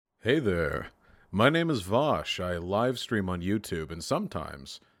Hey there. My name is Vosh. I live stream on YouTube, and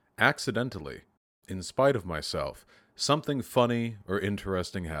sometimes, accidentally, in spite of myself, something funny or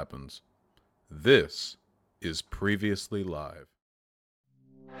interesting happens. This is Previously Live.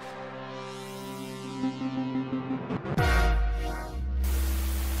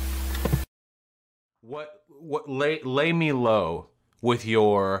 Lay me low with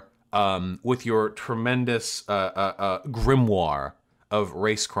your tremendous grimoire of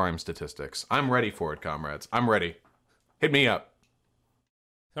race crime statistics. I'm ready for it, comrades. I'm ready. Hit me up.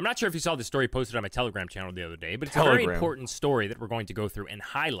 I'm not sure if you saw the story posted on my Telegram channel the other day, but it's a very important story that we're going to go through and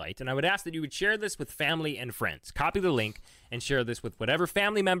highlight, and I would ask that you would share this with family and friends. Copy the link and share this with whatever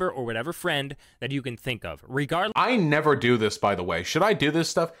family member or whatever friend that you can think of, regardless. I never do this, by the way. Should I do this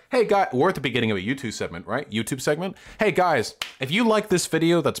stuff? Hey, guys, we're at the beginning of a YouTube segment, right? YouTube segment. Hey, guys, if you like this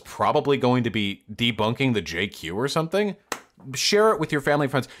video that's probably going to be debunking the JQ or something, share it with your family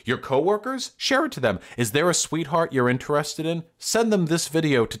and friends. Your coworkers, share it to them. Is there a sweetheart you're interested in? Send them this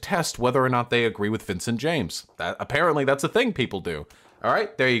video to test whether or not they agree with Vincent James. Apparently that's a thing people do. All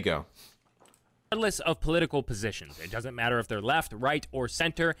right, there you go. Regardless of political positions, it doesn't matter if they're left, right, or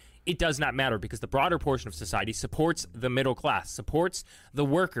center. It does not matter because the broader portion of society supports the middle class, supports the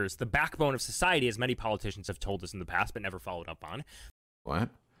workers, the backbone of society, as many politicians have told us in the past but never followed up on. What?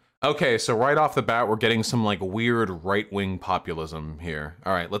 Okay, so right off the bat, we're getting some like weird right-wing populism here.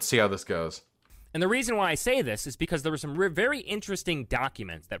 All right, let's see how this goes. And the reason why I say this is because there were some very interesting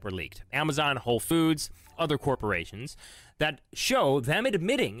documents that were leaked. Amazon, Whole Foods, other corporations that show them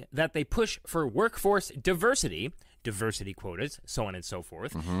admitting that they push for workforce diversity quotas, so on and so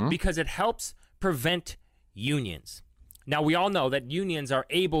forth, because it helps prevent unions. Now, we all know that unions are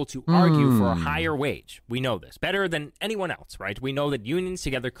able to argue for a higher wage. We know this better than anyone else, right? We know that unions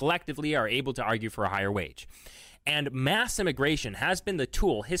together collectively are able to argue for a higher wage. And mass immigration has been the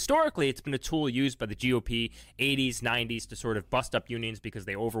tool. Historically, it's been a tool used by the GOP 80s, 90s to sort of bust up unions because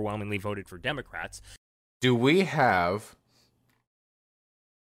they overwhelmingly voted for Democrats. Do we have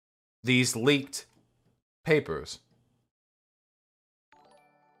these leaked papers?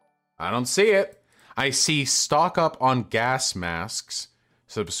 I don't see it. I see stock up on gas masks,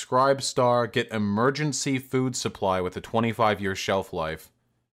 subscribe star, get emergency food supply with a 25-year shelf life.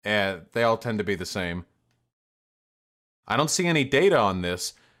 They all tend to be the same. I don't see any data on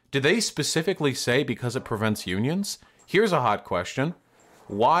this. Do they specifically say because it prevents unions? Here's a hot question.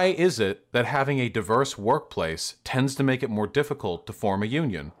 Why is it that having a diverse workplace tends to make it more difficult to form a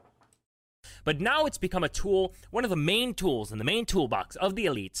union? But now it's become a tool, one of the main tools in the main toolbox of the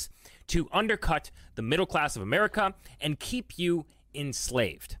elites to undercut the middle class of America and keep you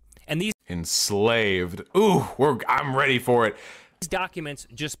enslaved. And these enslaved. Ooh, I'm ready for it. These documents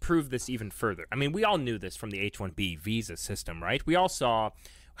just prove this even further. I mean, we all knew this from the H-1B visa system, right? We all saw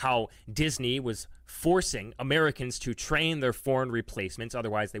how Disney was forcing Americans to train their foreign replacements,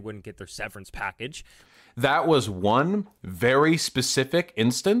 otherwise they wouldn't get their severance package. That was one very specific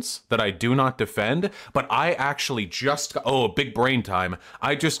instance that I do not defend, but I actually just got, big brain time.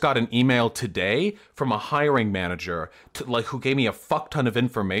 I just got an email today from a hiring manager who gave me a fuck ton of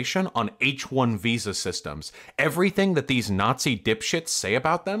information on H-1 visa systems. Everything that these Nazi dipshits say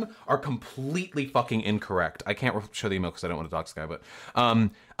about them are completely fucking incorrect. I can't show the email because I don't want to dox the guy, but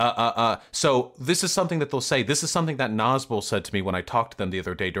so this is something that they'll say. This is something that Nazbol said to me when I talked to them the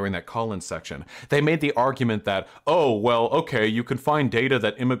other day during that call-in section. They made the argument that, oh, well, okay, you can find data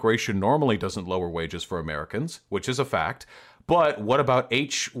that immigration normally doesn't lower wages for Americans, which is a fact. But what about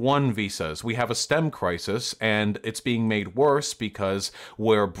H-1 visas? We have a STEM crisis, and it's being made worse because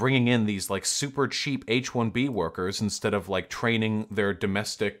we're bringing in these like super cheap H-1B workers instead of like training their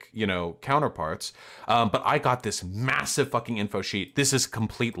domestic, counterparts. But I got this massive fucking info sheet. This is a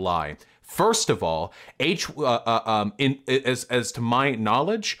complete lie. First of all, as to my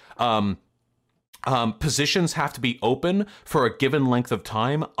knowledge, positions have to be open for a given length of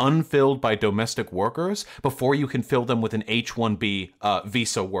time, unfilled by domestic workers, before you can fill them with an H-1B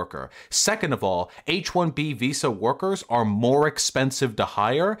visa worker. Second of all, H-1B visa workers are more expensive to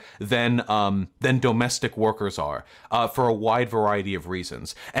hire than domestic workers are, for a wide variety of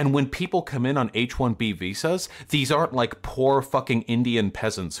reasons. And when people come in on H-1B visas, these aren't like poor fucking Indian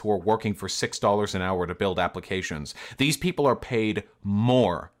peasants who are working for $6 an hour to build applications. These people are paid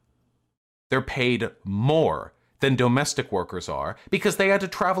more. They're paid more than domestic workers are because they had to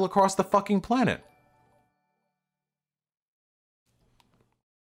travel across the fucking planet.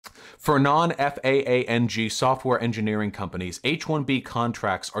 For non-FAANG software engineering companies, H-1B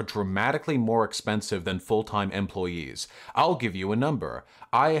contracts are dramatically more expensive than full-time employees. I'll give you a number.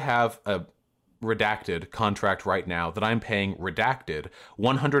 I have a redacted contract right now that I'm paying redacted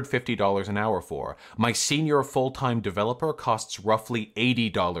 $150 an hour for. My senior full-time developer costs roughly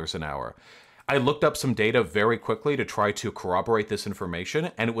 $80 an hour. I looked up some data very quickly to try to corroborate this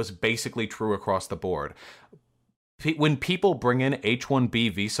information, and it was basically true across the board. When people bring in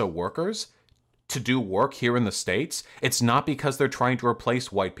H-1B visa workers to do work here in the States, it's not because they're trying to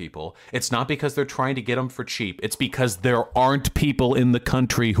replace white people. It's not because they're trying to get them for cheap. It's because there aren't people in the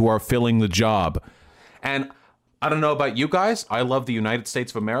country who are filling the job. And I don't know about you guys. I love the United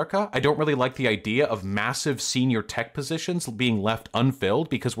States of America. I don't really like the idea of massive senior tech positions being left unfilled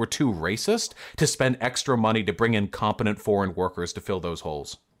because we're too racist to spend extra money to bring in competent foreign workers to fill those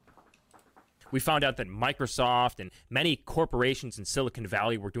holes. We found out that Microsoft and many corporations in Silicon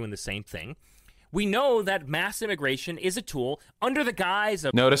Valley were doing the same thing. We know that mass immigration is a tool under the guise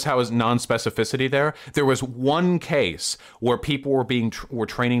of... Notice how is non-specificity there? There was one case where people were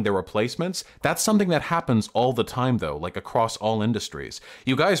training their replacements. That's something that happens all the time, though, like across all industries.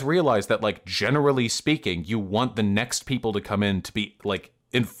 You guys realize that, like, generally speaking, you want the next people to come in to be, like,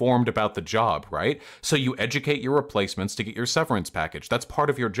 informed about the job, right? So you educate your replacements to get your severance package. That's part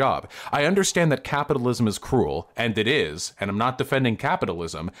of your job. I understand that capitalism is cruel, and it is, and I'm not defending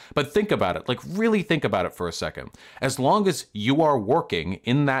capitalism, but think about it, like really think about it for a second. As long as you are working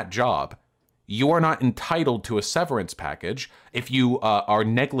in that job, you are not entitled to a severance package if you are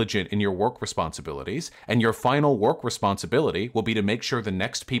negligent in your work responsibilities, and your final work responsibility will be to make sure the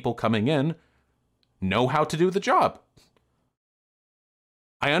next people coming in know how to do the job.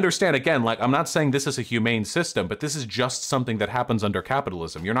 I understand, again, like, I'm not saying this is a humane system, but this is just something that happens under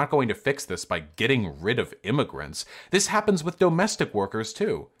capitalism. You're not going to fix this by getting rid of immigrants. This happens with domestic workers,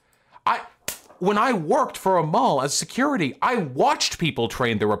 too. When I worked for a mall as security, I watched people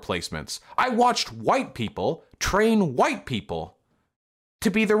train their replacements. I watched white people train white people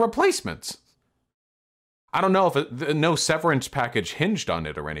to be their replacements. I don't know if no severance package hinged on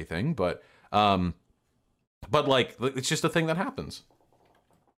it or anything, but like, it's just a thing that happens.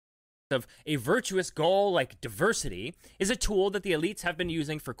 Of a virtuous goal like diversity is a tool that the elites have been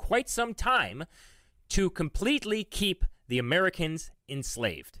using for quite some time to completely keep the Americans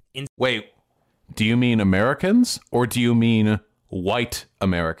enslaved. Wait, do you mean Americans or do you mean white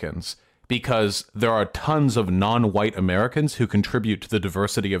Americans? Because there are tons of non-white Americans who contribute to the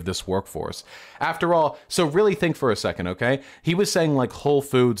diversity of this workforce. After all, so really think for a second, okay? He was saying like Whole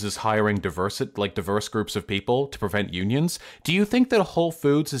Foods is hiring diverse groups of people to prevent unions. Do you think that Whole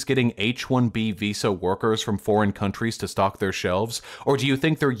Foods is getting H-1B visa workers from foreign countries to stock their shelves? Or do you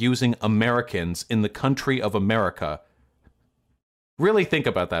think they're using Americans in the country of America? Really think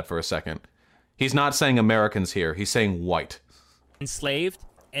about that for a second. He's not saying Americans here, he's saying white. Enslaved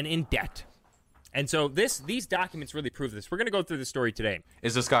and in debt. And so these documents really prove this. We're going to go through the story today.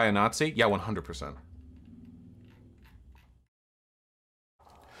 Is this guy a Nazi? Yeah, 100%.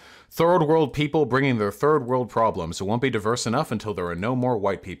 Third world people bringing their third world problems. It won't be diverse enough until there are no more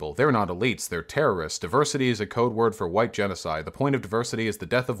white people. They're not elites, they're terrorists. Diversity is a code word for white genocide. The point of diversity is the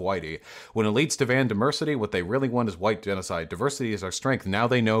death of whitey. When elites demand diversity, what they really want is white genocide. Diversity is our strength. Now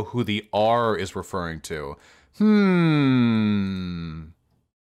they know who the R is referring to.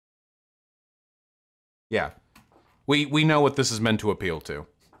 Yeah, we know what this is meant to appeal to.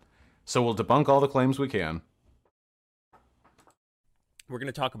 So we'll debunk all the claims we can. We're going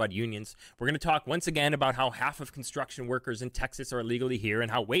to talk about unions. We're going to talk once again about how half of construction workers in Texas are illegally here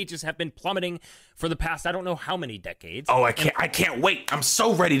and how wages have been plummeting for the past, I don't know how many decades. Oh, I can't wait. I'm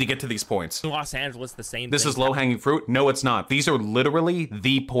so ready to get to these points. In Los Angeles, the same This thing. is low-hanging fruit? No, it's not. These are literally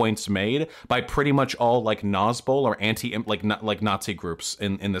the points made by pretty much all like Nazbol or like Nazi groups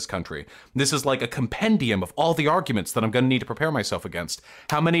in this country. This is like a compendium of all the arguments that I'm going to need to prepare myself against.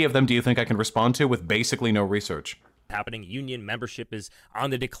 How many of them do you think I can respond to with basically no research? Happening. Union membership is on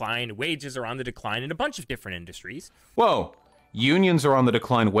the decline. Wages are on the decline in a bunch of different industries. Whoa. Unions are on the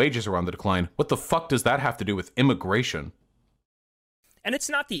decline. Wages are on the decline. What the fuck does that have to do with immigration? And it's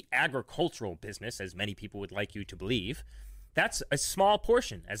not the agricultural business, as many people would like you to believe. That's a small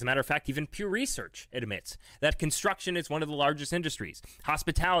portion. As a matter of fact, even Pew Research admits that construction is one of the largest industries.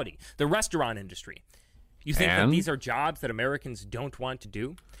 Hospitality, the restaurant industry. You think that these are jobs that Americans don't want to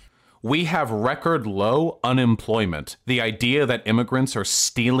do? We have record low unemployment. The idea that immigrants are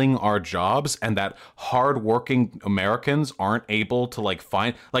stealing our jobs and that hardworking Americans aren't able to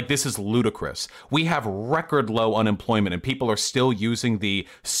find this is ludicrous. We have record low unemployment and people are still using the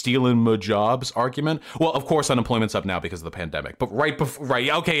stealing my jobs argument. Well, of course, unemployment's up now because of the pandemic, but right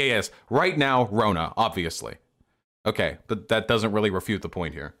now, Rona, obviously. Okay, but that doesn't really refute the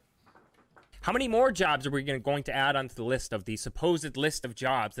point here. How many more jobs are we going to add onto the list of the supposed list of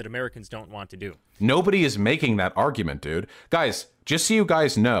jobs that Americans don't want to do? Nobody is making that argument, dude. Guys, just so you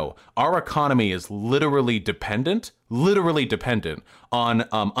guys know, our economy is literally dependent on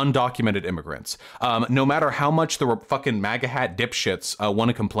undocumented immigrants. No matter how much the fucking MAGA hat dipshits want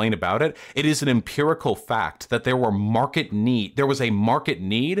to complain about it, it is an empirical fact that there was a market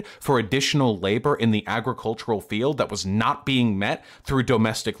need for additional labor in the agricultural field that was not being met through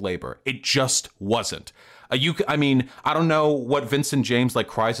domestic labor. It just wasn't. I don't know what Vincent James like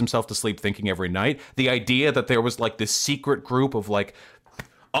cries himself to sleep thinking every night. The idea that there was like this secret group of like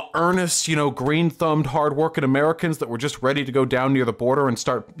earnest, green-thumbed, hard-working Americans that were just ready to go down near the border and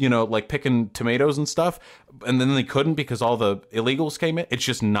start, like picking tomatoes and stuff, and then they couldn't because all the illegals came in. It's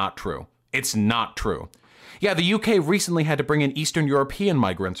just not true. It's not true. Yeah, the UK recently had to bring in Eastern European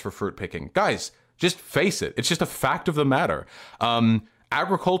migrants for fruit picking. Guys, just face it. It's just a fact of the matter.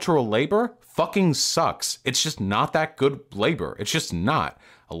 Agricultural labor fucking sucks. It's just not that good labor. It's just not.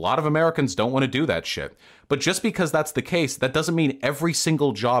 A lot of Americans don't want to do that shit. But just because that's the case, that doesn't mean every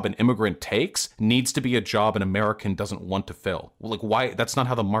single job an immigrant takes needs to be a job an American doesn't want to fill. Like, why? That's not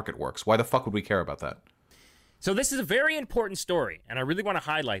how the market works. Why the fuck would we care about that? So this is a very important story, and I really want to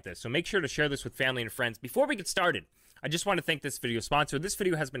highlight this. So make sure to share this with family and friends. Before we get started, I just want to thank this video sponsor. This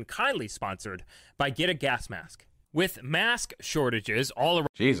video has been kindly sponsored by Get a Gas Mask. With mask shortages all around.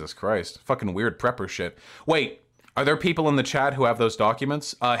 Jesus Christ. Fucking weird prepper shit. Wait, are there people in the chat who have those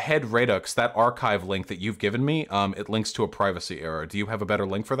documents? Head Redux, that archive link that you've given me, it links to a privacy error. Do you have a better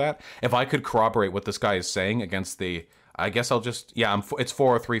link for that? If I could corroborate what this guy is saying against the... I guess I'll just... Yeah, it's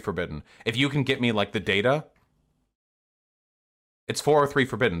 403 forbidden. If you can get me, like, the data... It's 403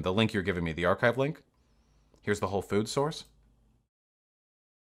 forbidden, the link you're giving me, the archive link. Here's the Whole Foods source.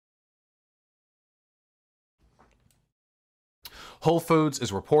 Whole Foods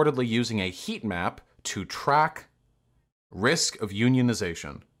is reportedly using a heat map to track risk of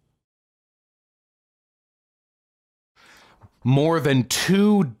unionization. More than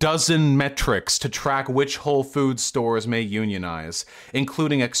 24 metrics to track which Whole Foods stores may unionize,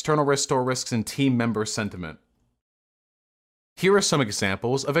 including external risk, store risks, and team member sentiment. Here are some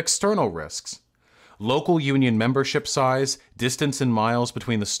examples of external risks. Local union membership size, distance in miles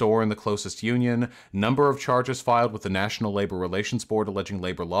between the store and the closest union, number of charges filed with the National Labor Relations Board alleging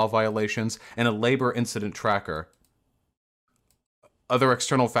labor law violations, and a labor incident tracker. Other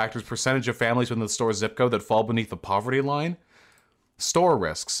external factors, percentage of families within the store's zip code that fall beneath the poverty line. Store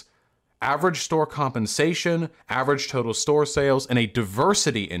risks. Average store compensation, average total store sales, and a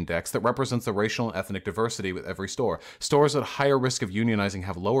diversity index that represents the racial and ethnic diversity with every store. Stores at higher risk of unionizing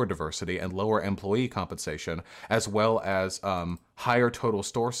have lower diversity and lower employee compensation, as well as higher total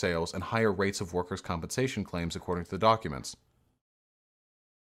store sales and higher rates of workers' compensation claims, according to the documents.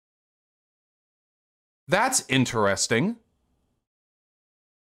 That's interesting.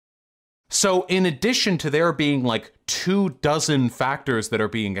 So in addition to there being like 24 factors that are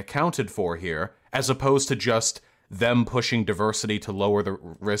being accounted for here, as opposed to just them pushing diversity to lower the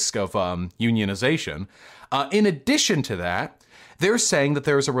risk of unionization, in addition to that, they're saying that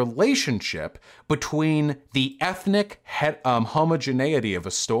there's a relationship between the ethnic homogeneity of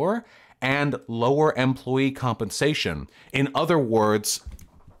a store and lower employee compensation. In other words,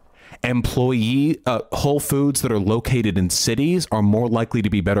 Whole Foods that are located in cities are more likely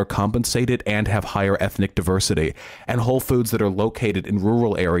to be better compensated and have higher ethnic diversity. And Whole Foods that are located in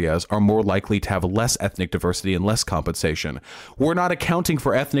rural areas are more likely to have less ethnic diversity and less compensation. We're not accounting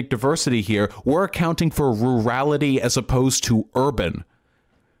for ethnic diversity here. We're accounting for rurality as opposed to urban.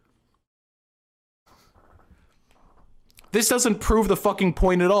 This doesn't prove the fucking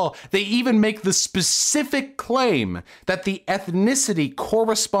point at all. They even make the specific claim that the ethnicity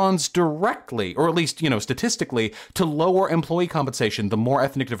corresponds directly, or at least, statistically, to lower employee compensation. The more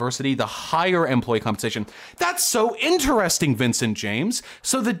ethnic diversity, the higher employee compensation. That's so interesting, Vincent James.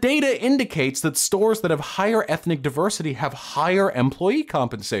 So the data indicates that stores that have higher ethnic diversity have higher employee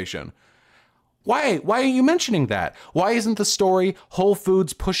compensation. Why? Why are you mentioning that? Why isn't the story Whole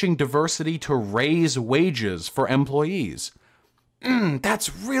Foods pushing diversity to raise wages for employees?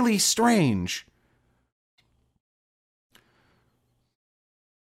 That's really strange.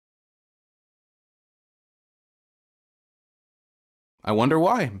 I wonder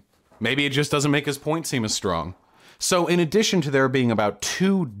why. Maybe it just doesn't make his point seem as strong. So in addition to there being about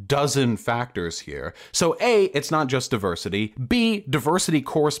 24 factors here, so A, it's not just diversity. B, diversity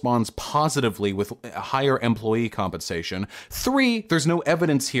corresponds positively with higher employee compensation. 3, there's no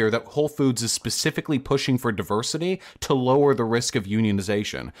evidence here that Whole Foods is specifically pushing for diversity to lower the risk of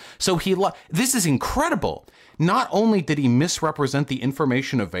unionization. So this is incredible. Not only did he misrepresent the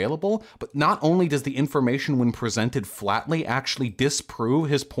information available, but not only does the information when presented flatly actually disprove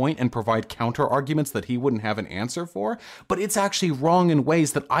his point and provide counter arguments that he wouldn't have an answer for, but it's actually wrong in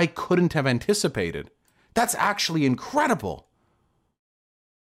ways that I couldn't have anticipated. That's actually incredible.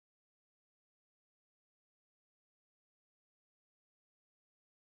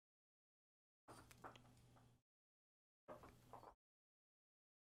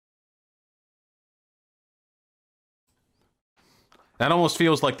 That almost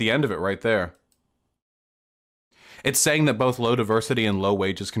feels like the end of it right there. It's saying that both low diversity and low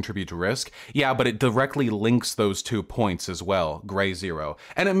wages contribute to risk. Yeah, but it directly links those 2 points as well, gray zero.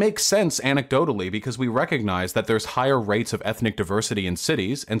 And it makes sense anecdotally because we recognize that there's higher rates of ethnic diversity in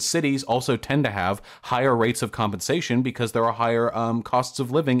cities, and cities also tend to have higher rates of compensation because there are higher costs of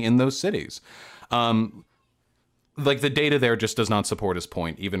living in those cities. Like the data there just does not support his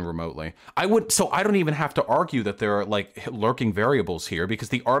point even remotely. I don't even have to argue that there are like lurking variables here because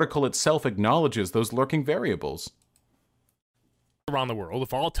the article itself acknowledges those lurking variables. Around the world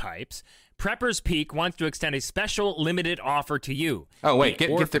of all types, Preppers Peak wants to extend a special limited offer to you. Oh wait, get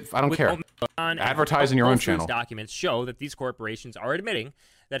the, I don't care. Advertise in your own channel. Documents show that these corporations are admitting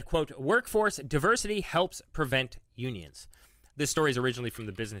that, quote, workforce diversity helps prevent unions. This story is originally from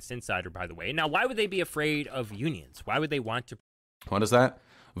the Business Insider, by the way. Now, why would they be afraid of unions? Why would they want to? What is that?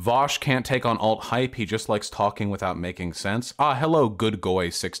 Vosh can't take on alt hype. He just likes talking without making sense. Ah, hello, good goy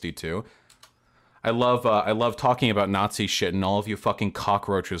 62. I love talking about Nazi shit, and all of you fucking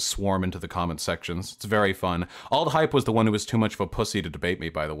cockroaches swarm into the comment sections. It's very fun. Alt Hype was the one who was too much of a pussy to debate me,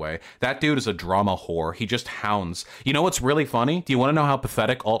 by the way. That dude is a drama whore. He just hounds. You know what's really funny? Do you want to know how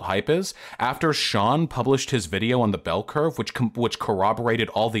pathetic Alt Hype is? After Sean published his video on the bell curve, which corroborated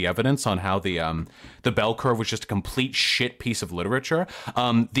all the evidence on how the bell curve was just a complete shit piece of literature,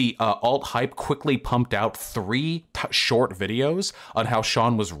 the Alt Hype quickly pumped out 3 short videos on how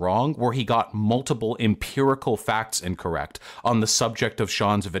Sean was wrong, where he got multiple empirical facts incorrect on the subject of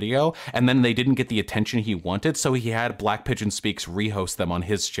Sean's video, and then they didn't get the attention he wanted, so he had Black Pigeon Speaks rehost them on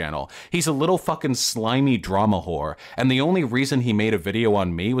his channel. He's a little fucking slimy drama whore, and the only reason he made a video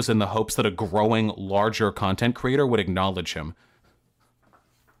on me was in the hopes that a growing, larger content creator would acknowledge him.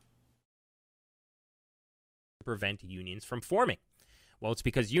 Prevent unions from forming. Well, it's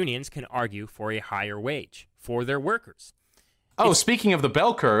because unions can argue for a higher wage for their workers. Oh, speaking of the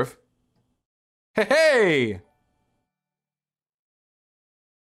bell curve, hey!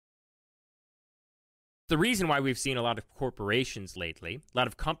 The reason why we've seen a lot of corporations lately, a lot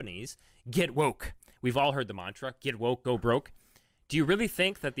of companies, get woke. We've all heard the mantra, get woke, go broke. Do you really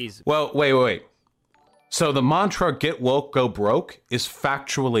think that these... Well, wait. So the mantra, get woke, go broke, is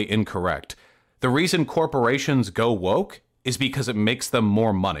factually incorrect. The reason corporations go woke is because it makes them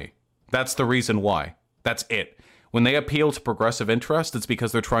more money. That's the reason why. That's it. When they appeal to progressive interest, it's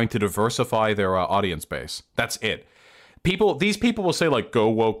because they're trying to diversify their audience base. That's it. These people will say, like, go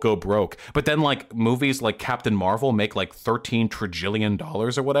woke, go broke. But then, like, movies like Captain Marvel make, like, $13 trillion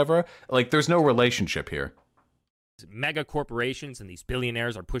or whatever. Like, there's no relationship here. Mega corporations and these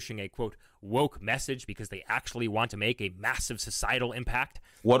billionaires are pushing a, quote, woke message because they actually want to make a massive societal impact.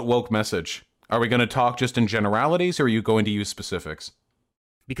 What woke message? Are we going to talk just in generalities, or are you going to use specifics?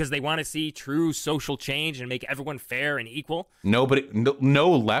 Because they want to see true social change and make everyone fair and equal. No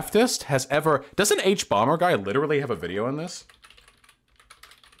leftist has ever... Doesn't H. Bomber Guy literally have a video on this?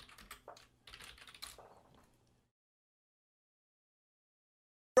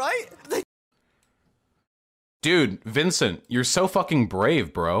 Right? Dude, Vincent, you're so fucking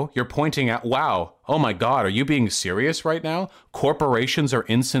brave, bro. You're pointing out... Wow. Oh my god, are you being serious right now? Corporations are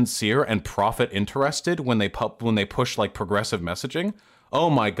insincere and profit-interested when they push, like, progressive messaging? Oh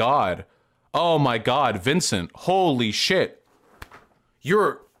my god. Oh my god, Vincent. Holy shit.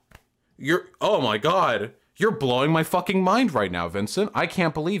 You're oh my god. You're blowing my fucking mind right now, Vincent. I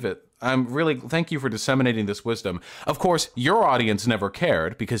can't believe it. Thank you for disseminating this wisdom. Of course, your audience never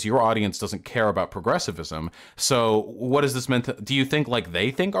cared because your audience doesn't care about progressivism. So what is this meant to, do you think like they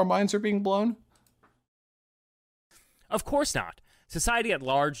think our minds are being blown? Of course not. Society at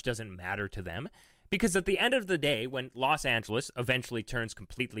large doesn't matter to them. Because at the end of the day, when Los Angeles eventually turns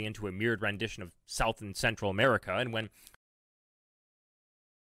completely into a mirrored rendition of South and Central America, and when...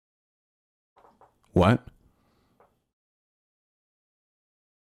 What?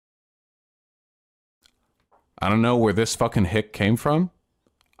 I don't know where this fucking hick came from.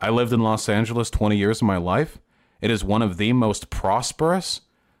 I lived in Los Angeles 20 years of my life. It is one of the most prosperous,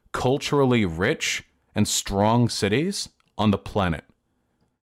 culturally rich, and strong cities on the planet.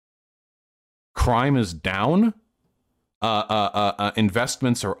 Crime is down.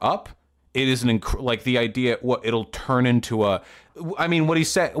 Investments are up. It is like the idea what it'll turn into a. I mean, what he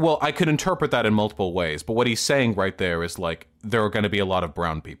said. Well, I could interpret that in multiple ways, but what he's saying right there is like there are going to be a lot of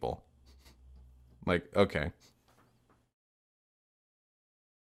brown people. Like, okay.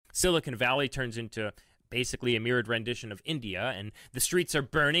 Silicon Valley turns into basically a mirrored rendition of India, and the streets are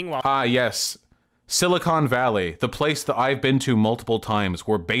burning while... Ah, yes. Silicon Valley, the place that I've been to multiple times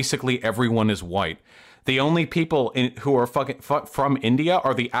where basically everyone is white. The only people who are from India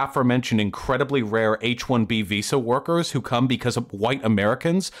are the aforementioned incredibly rare H-1B visa workers who come because of white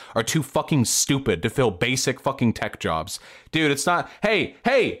Americans are too fucking stupid to fill basic fucking tech jobs. Dude, it's not... Hey!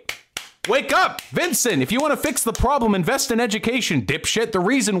 Wake up! Vincent, if you want to fix the problem, invest in education, dipshit. The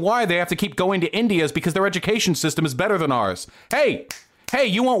reason why they have to keep going to India is because their education system is better than ours. Hey,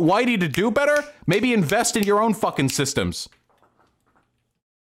 you want Whitey to do better? Maybe invest in your own fucking systems.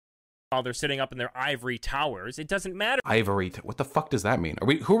 While they're sitting up in their ivory towers, it doesn't matter. What the fuck does that mean?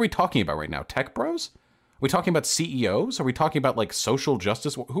 Who are we talking about right now? Tech bros? Are we talking about CEOs? Are we talking about like social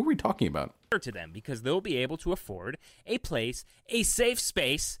justice? Who are we talking about? To them, because they'll be able to afford a place, a safe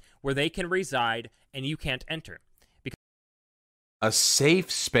space where they can reside and you can't enter. A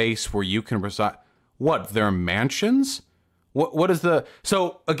safe space where you can reside. What? Their mansions? What is the...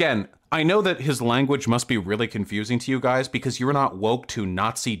 So, again, I know that his language must be really confusing to you guys because you're not woke to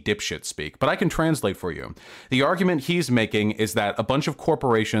Nazi dipshit speak, but I can translate for you. The argument he's making is that a bunch of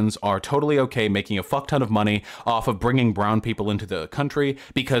corporations are totally okay making a fuck ton of money off of bringing brown people into the country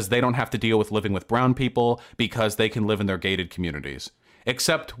because they don't have to deal with living with brown people because they can live in their gated communities.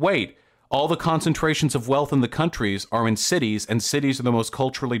 Except, wait, all the concentrations of wealth in the countries are in cities, and cities are the most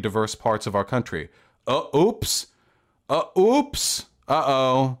culturally diverse parts of our country. Oops. Oops.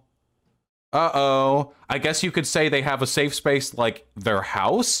 Uh-oh. I guess you could say they have a safe space like their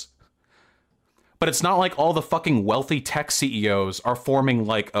house? But it's not like all the fucking wealthy tech CEOs are forming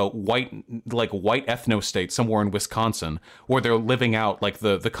like a white ethno-state somewhere in Wisconsin where they're living out like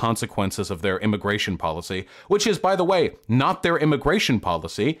the consequences of their immigration policy, which is, by the way, not their immigration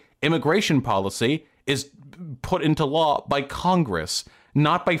policy. Immigration policy is put into law by Congress,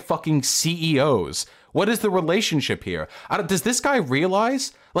 not by fucking CEOs. What is the relationship here? Does this guy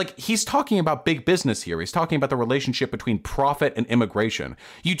realize? Like, he's talking about big business here. He's talking about the relationship between profit and immigration.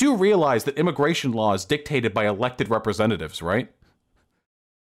 You do realize that immigration law is dictated by elected representatives, right?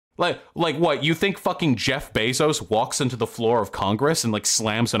 Like what? You think fucking Jeff Bezos walks into the floor of Congress and like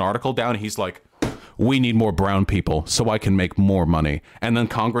slams an article down and he's like, we need more brown people so I can make more money. And then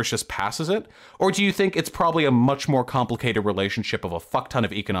Congress just passes it? Or do you think it's probably a much more complicated relationship of a fuck ton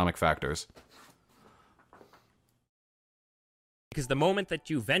of economic factors? Because the moment that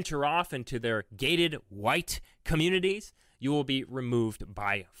you venture off into their gated white communities, you will be removed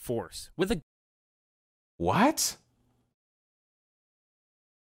by force. With a... What?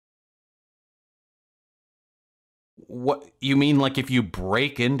 What? You mean like if you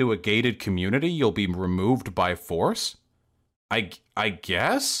break into a gated community, you'll be removed by force? I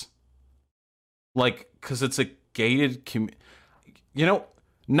guess? Like, because it's a gated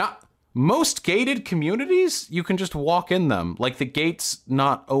not... Most gated communities, you can just walk in them. Like, the gate's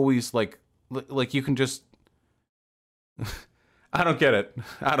not always, like you can just... I don't get it.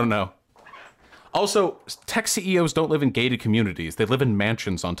 I don't know. Also, tech CEOs don't live in gated communities. They live in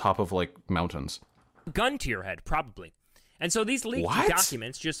mansions on top of, like, mountains. Gun to your head, probably. And so these leaked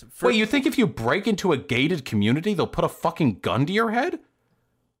documents just... Wait, you think if you break into a gated community, they'll put a fucking gun to your head?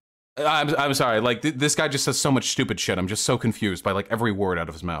 I'm sorry. Like, this guy just says so much stupid shit. I'm just so confused by, like, every word out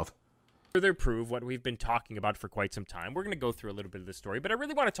of his mouth. Further prove what we've been talking about for quite some time. We're going to go through a little bit of this story, but I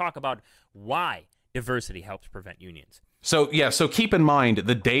really want to talk about why diversity helps prevent unions. So keep in mind,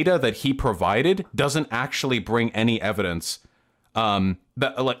 the data that he provided doesn't actually bring any evidence as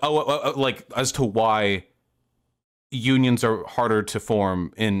to why unions are harder to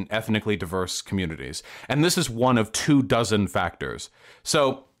form in ethnically diverse communities. And this is one of 24 factors.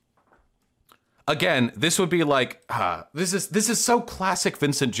 So again, this would be like, this is so classic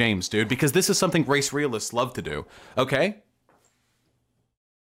Vincent James, dude, because this is something race realists love to do. Okay?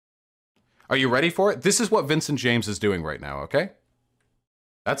 Are you ready for it? This is what Vincent James is doing right now, okay?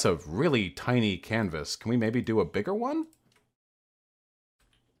 That's a really tiny canvas. Can we maybe do a bigger one?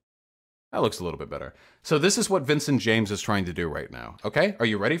 That looks a little bit better. So this is what Vincent James is trying to do right now, okay? Are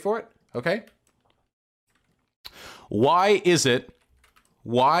you ready for it? Okay?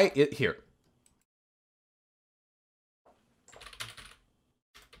 Here.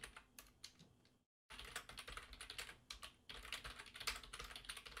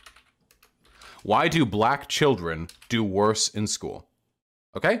 Why do black children do worse in school?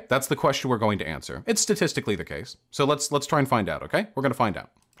 Okay, that's the question we're going to answer. It's statistically the case. So let's try and find out, okay? We're going to find out.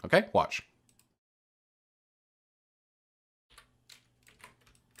 Okay? Watch.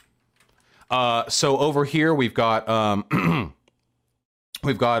 So over here we've got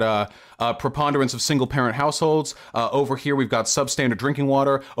we've got preponderance of single-parent households. Over here, we've got substandard drinking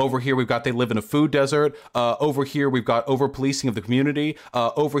water. Over here, we've got they live in a food desert. Over here, we've got over-policing of the community.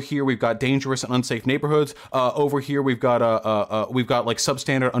 Over here, we've got dangerous and unsafe neighborhoods. Over here, we've got like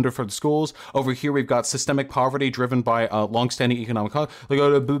substandard underfunded schools. Over here, we've got systemic poverty driven by longstanding economic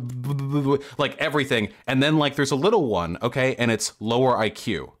like everything. And then like there's a little one, okay, and it's lower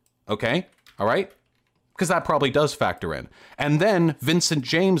IQ, okay, all right. Because that probably does factor in. And then Vincent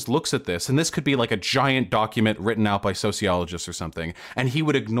James looks at this, and this could be like a giant document written out by sociologists or something, and he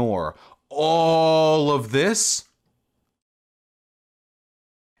would ignore all of this.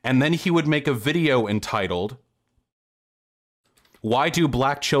 And then he would make a video entitled, "Why do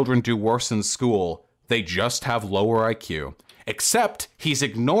black children do worse in school? They just have lower IQ." Except he's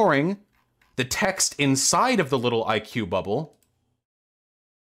ignoring the text inside of the little IQ bubble,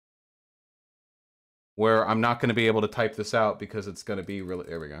 where I'm not going to be able to type this out because it's going to be really...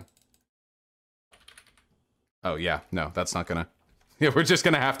 There we go. Oh, yeah. No, that's not going to... Yeah, we're just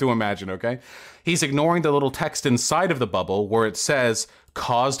going to have to imagine, okay? He's ignoring the little text inside of the bubble where it says,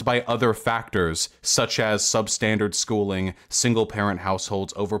 caused by other factors, such as substandard schooling, single-parent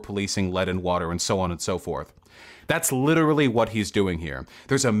households, over-policing, lead and water, and so on and so forth. That's literally what he's doing here.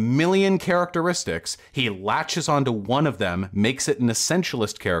 There's a million characteristics. He latches onto one of them, makes it an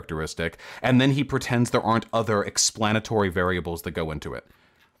essentialist characteristic, and then he pretends there aren't other explanatory variables that go into it.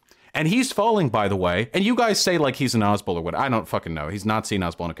 And he's falling, by the way, and you guys say like he's an Ozbol or what. I don't fucking know. He's Nazi and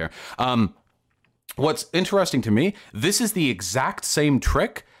Ozbol, I don't care. What's interesting to me, this is the exact same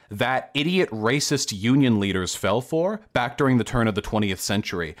trick that idiot racist union leaders fell for back during the turn of the 20th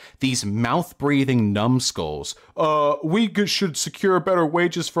century. These mouth-breathing numbskulls. We should secure better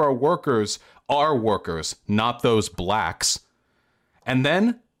wages for our workers, not those blacks. And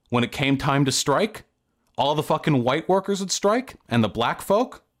then, when it came time to strike, all the fucking white workers would strike, and the black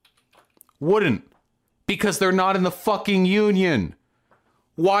folk wouldn't. Because they're not in the fucking union.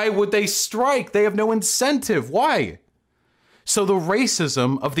 Why would they strike? They have no incentive. Why? So the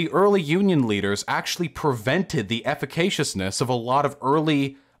racism of the early union leaders actually prevented the efficaciousness of a lot of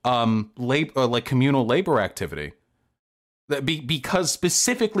early communal labor activity.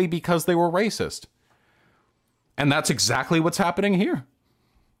 Specifically because they were racist. And that's exactly what's happening here.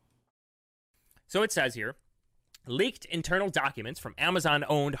 So it says here, leaked internal documents from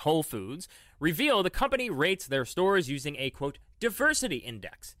Amazon-owned Whole Foods reveal the company rates their stores using a, quote, diversity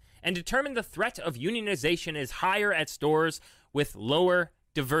index, and determine the threat of unionization is higher at stores with lower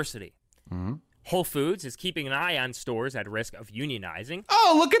diversity. Mm-hmm. Whole Foods is keeping an eye on stores at risk of unionizing.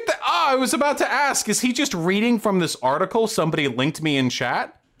 Oh, look at that. Oh, I was about to ask, is he just reading from this article somebody linked me in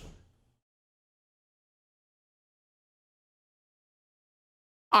chat?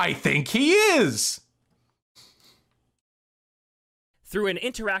 I think he is. Through an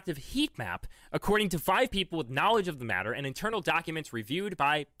interactive heat map, according to 5 people with knowledge of the matter and internal documents reviewed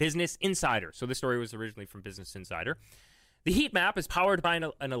by Business Insider. So this story was originally from Business Insider. The heat map is powered by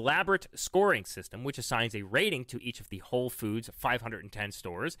an elaborate scoring system which assigns a rating to each of the Whole Foods 510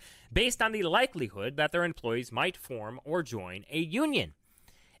 stores based on the likelihood that their employees might form or join a union.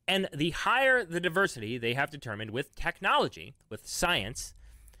 And the higher the diversity they have determined with technology, with science,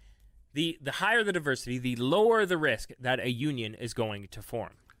 the higher the diversity, the lower the risk that a union is going to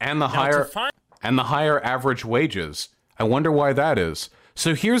form. And the higher average wages. I wonder why that is.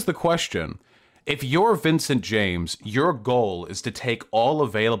 So here's the question. If you're Vincent James, your goal is to take all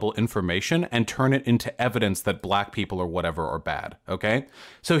available information and turn it into evidence that black people or whatever are bad, okay?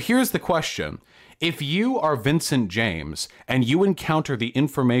 So here's the question. If you are Vincent James and you encounter the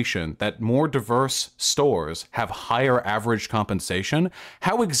information that more diverse stores have higher average compensation,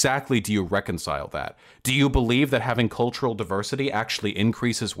 how exactly do you reconcile that? Do you believe that having cultural diversity actually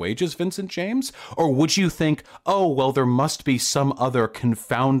increases wages, Vincent James? Or would you think, oh, well, there must be some other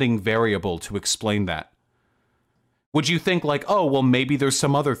confounding variable to explain that? Would you think like, oh, well, maybe there's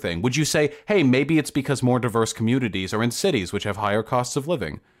some other thing? Would you say, hey, maybe it's because more diverse communities are in cities which have higher costs of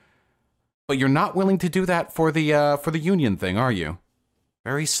living? But you're not willing to do that for the union thing, are you?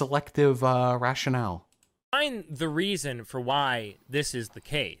 Very selective rationale. Find the reason for why this is the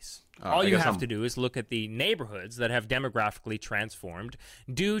case. All you have to do is look at the neighborhoods that have demographically transformed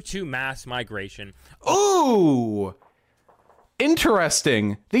due to mass migration. Ooh!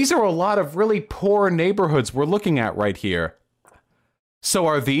 Interesting. These are a lot of really poor neighborhoods we're looking at right here. So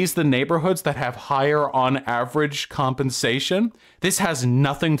are these the neighborhoods that have higher on average compensation? This has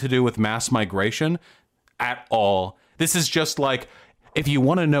nothing to do with mass migration at all. This is just like, if you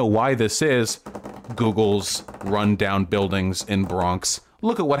want to know why this is, Google's rundown buildings in Bronx.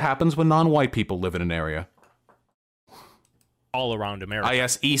 Look at what happens when non-white people live in an area. All around America.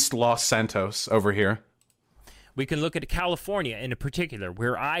 Yes, East Los Santos over here. We can look at California in particular,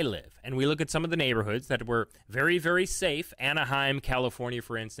 where I live, and we look at some of the neighborhoods that were very, very safe. Anaheim, California,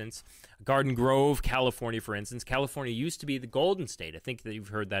 for instance. Garden Grove, California, for instance. California used to be the Golden State. I think that you've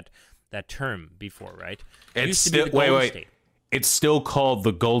heard that term before, right? It used to be the Golden State. It's still called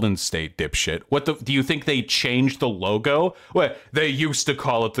the Golden State, dipshit. Do you think they changed the logo? Well, they used to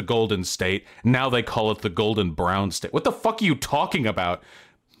call it the Golden State. Now they call it the Golden Brown State. What the fuck are you talking about?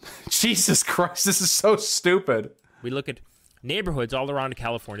 Jesus Christ, this is so stupid. We look at neighborhoods all around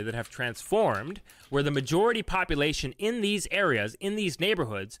California that have transformed, where the majority population in these areas, in these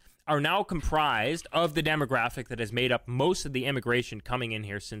neighborhoods, are now comprised of the demographic that has made up most of the immigration coming in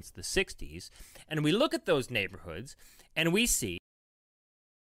here since the 60s. And we look at those neighborhoods and we see...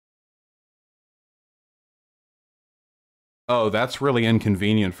 Oh, that's really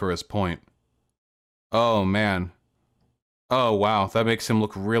inconvenient for his point. Oh, man. Oh, wow, that makes him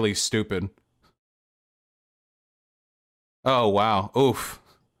look really stupid. Oh, wow, oof.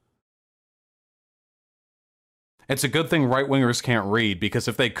 It's a good thing right-wingers can't read, because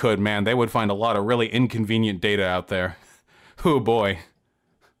if they could, man, they would find a lot of really inconvenient data out there. Oh, boy.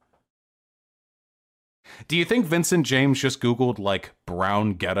 Do you think Vincent James just Googled, like,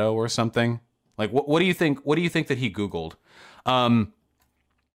 brown ghetto or something? Like, what do you think? What do you think that he Googled?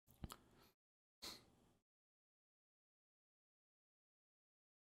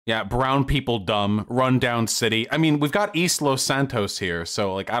 Yeah, brown people dumb, rundown city. I mean, we've got East Los Santos here,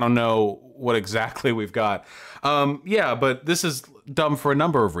 so, like, I don't know what exactly we've got. Yeah, but this is dumb for a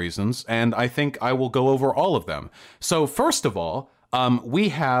number of reasons, and I think I will go over all of them. So, first of all, we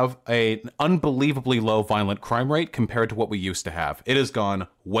have an unbelievably low violent crime rate compared to what we used to have. It has gone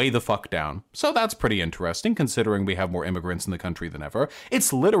way the fuck down. So that's pretty interesting, considering we have more immigrants in the country than ever.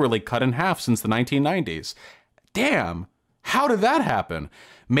 It's literally cut in half since the 1990s. Damn, how did that happen?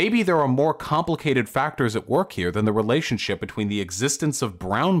 Maybe there are more complicated factors at work here than the relationship between the existence of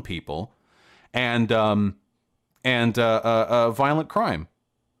brown people and violent crime.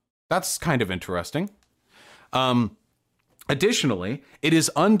 That's kind of interesting. Additionally, it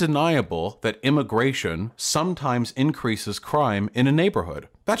is undeniable that immigration sometimes increases crime in a neighborhood.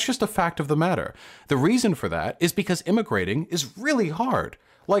 That's just a fact of the matter. The reason for that is because immigrating is really hard.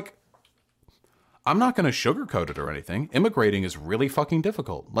 Like, I'm not going to sugarcoat it or anything. Immigrating is really fucking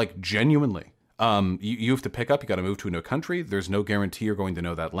difficult. Like, genuinely. You have to pick up, you got to move to a new country. There's no guarantee you're going to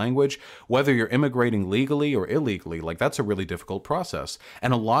know that language. Whether you're immigrating legally or illegally, like, that's a really difficult process.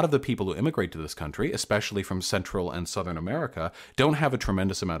 And a lot of the people who immigrate to this country, especially from Central and Southern America, don't have a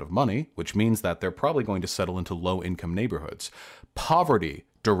tremendous amount of money, which means that they're probably going to settle into low-income neighborhoods. Poverty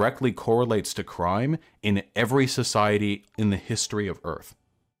directly correlates to crime in every society in the history of Earth.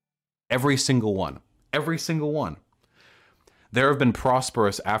 Every single one. Every single one. There have been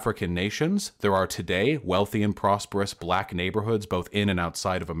prosperous African nations. There are today wealthy and prosperous black neighborhoods both in and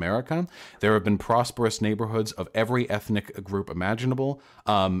outside of America. There have been prosperous neighborhoods of every ethnic group imaginable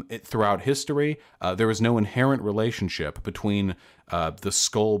throughout history. There is no inherent relationship between the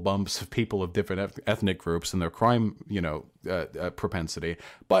skull bumps of people of different ethnic groups and their crime, propensity.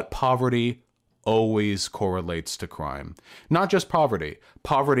 But poverty always correlates to crime. Not just poverty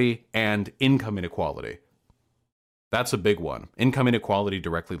and income inequality. That's a big one. Income inequality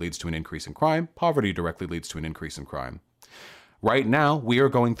directly leads to an increase in crime. Poverty directly leads to an increase in crime. Right now, we are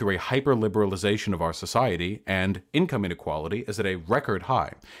going through a hyper-liberalization of our society, and income inequality is at a record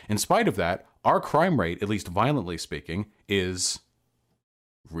high. In spite of that, our crime rate, at least violently speaking, is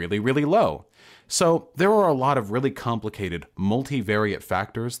really, really low. So there are a lot of really complicated multivariate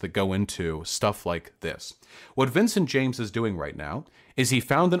factors that go into stuff like this. What Vincent James is doing right now is he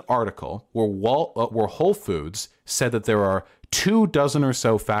found an article where Whole Foods said that there are 24 or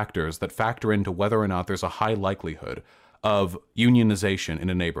so factors that factor into whether or not there's a high likelihood of unionization in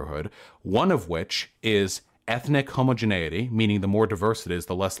a neighborhood, one of which is ethnic homogeneity, meaning the more diverse it is,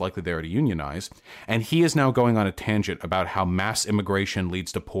 the less likely they are to unionize. And he is now going on a tangent about how mass immigration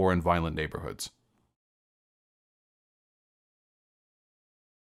leads to poor and violent neighborhoods.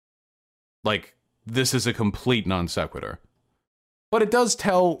 Like, this is a complete non sequitur. But it does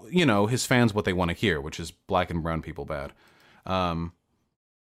tell, his fans what they want to hear, which is black and brown people bad. I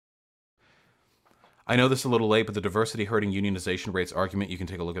know this is a little late, but the diversity hurting unionization rates argument, you can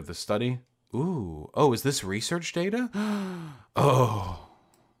take a look at this study. Ooh. Oh, is this research data? Oh.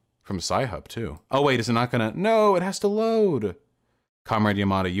 From Sci-Hub, too. Oh, wait, is it not gonna... No, it has to load. Comrade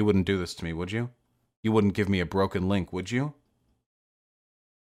Yamada, you wouldn't do this to me, would you? You wouldn't give me a broken link, would you?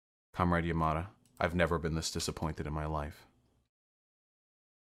 Comrade Yamada, I've never been this disappointed in my life.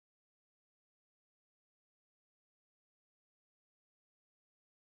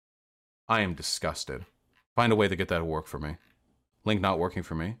 I am disgusted. Find a way to get that to work for me. Link not working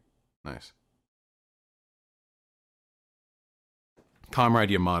for me. Nice. Comrade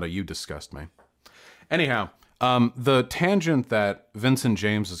Yamada, you disgust me. Anyhow, the tangent that Vincent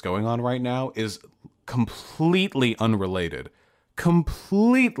James is going on right now is completely unrelated.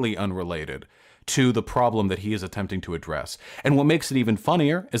 Completely unrelated to the problem that he is attempting to address. And what makes it even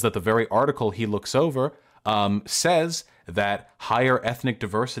funnier is that the very article he looks over says that higher ethnic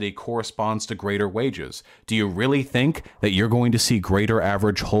diversity corresponds to greater wages. Do you really think that you're going to see greater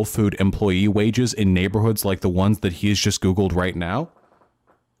average Whole Food employee wages in neighborhoods like the ones that he's just Googled right now?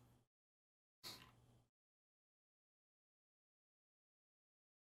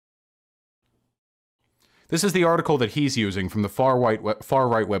 This is the article that he's using from the far right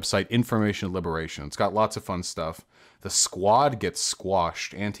website Information Liberation. It's got lots of fun stuff. The squad gets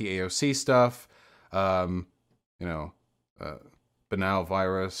squashed. Anti-AOC stuff. Banal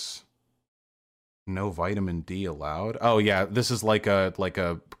virus. No vitamin D allowed. Oh yeah, this is like a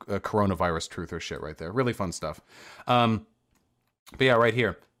coronavirus truther shit right there. Really fun stuff. But yeah, right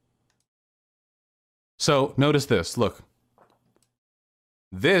here. So notice this. Look.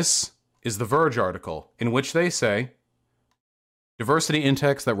 This is the Verge article, in which they say, diversity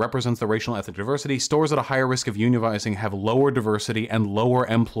index that represents the racial and ethnic diversity, stores at a higher risk of unionizing have lower diversity and lower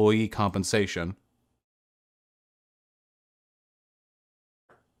employee compensation.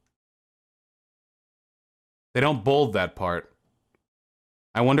 They don't bold that part.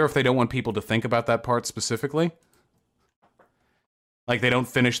 I wonder if they don't want people to think about that part specifically. Like they don't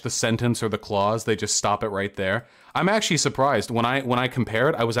finish the sentence or the clause, they just stop it right there. I'm actually surprised. When I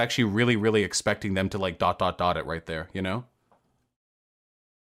compared, I was actually really expecting them to like ... it right there, you know?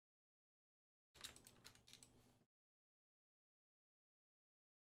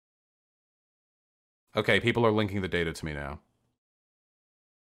 Okay, people are linking the data to me now.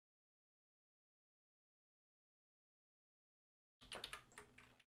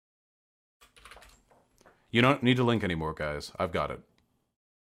 You don't need to link anymore, guys. I've got it.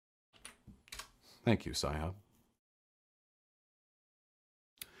 Thank you, Sci-Hub.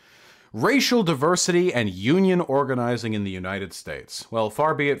 Racial diversity and union organizing in the United States. Well,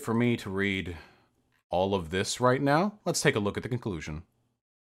 far be it for me to read all of this right now. Let's take a look at the conclusion.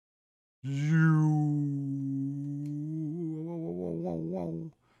 It's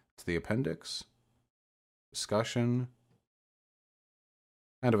the appendix. Discussion.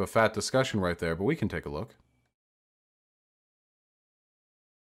 Kind of a fat discussion right there, but we can take a look.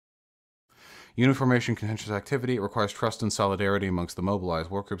 Uniformation contentious activity. It requires trust and solidarity amongst the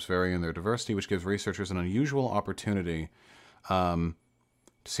mobilized. Work groups vary in their diversity, which gives researchers an unusual opportunity to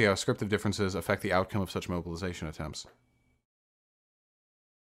see how scriptive differences affect the outcome of such mobilization attempts.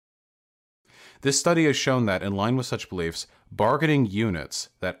 This study has shown that, in line with such beliefs, bargaining units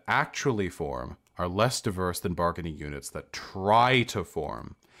that actually form are less diverse than bargaining units that try to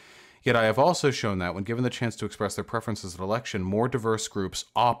form. Yet I have also shown that, when given the chance to express their preferences at election, more diverse groups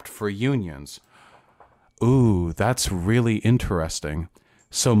opt for unions. Ooh, that's really interesting.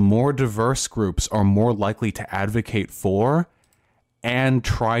 So more diverse groups are more likely to advocate for and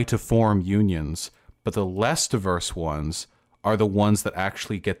try to form unions, but the less diverse ones are the ones that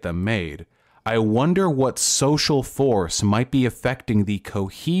actually get them made. I wonder what social force might be affecting the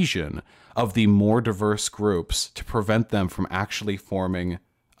cohesion of the more diverse groups to prevent them from actually forming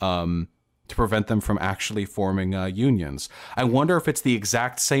unions. I wonder if it's the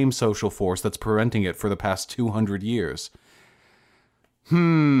exact same social force that's preventing it for the past 200 years.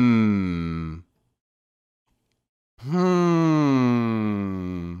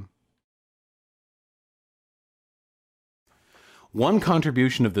 One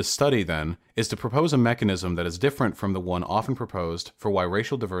contribution of this study, then, is to propose a mechanism that is different from the one often proposed for why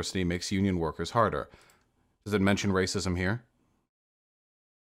racial diversity makes union workers harder. Does it mention racism here?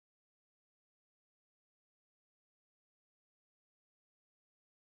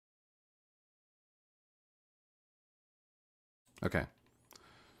 Okay.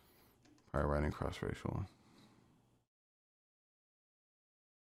 Prior writing cross-racial.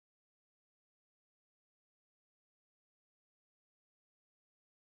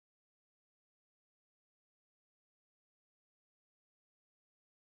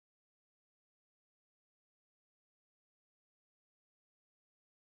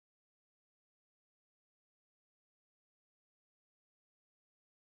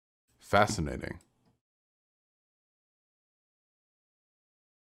 Fascinating.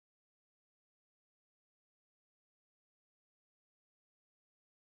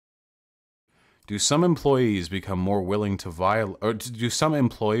 Do some employees become more willing to violate, or do some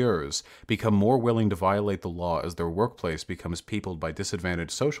employers become more willing to violate the law as their workplace becomes peopled by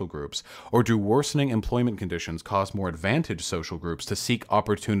disadvantaged social groups? Or do worsening employment conditions cause more advantaged social groups to seek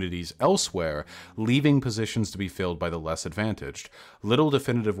opportunities elsewhere, leaving positions to be filled by the less advantaged? Little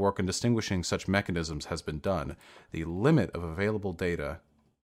definitive work in distinguishing such mechanisms has been done. The limit of available data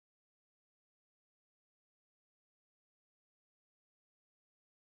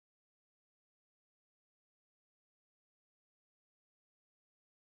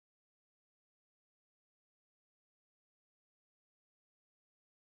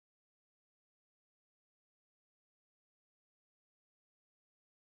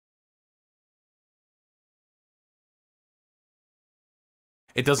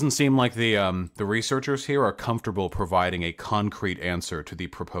It doesn't seem like the researchers here are comfortable providing a concrete answer to the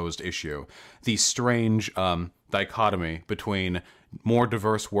proposed issue. The strange dichotomy between more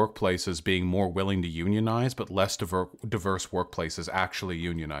diverse workplaces being more willing to unionize, but less diverse workplaces actually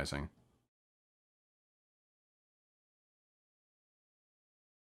unionizing.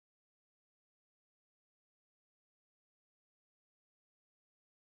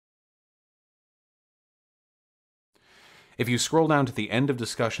 If you scroll down to the end of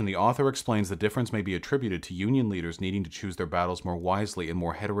discussion, the author explains the difference may be attributed to union leaders needing to choose their battles more wisely in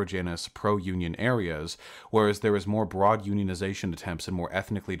more heterogeneous pro-union areas, whereas there is more broad unionization attempts in more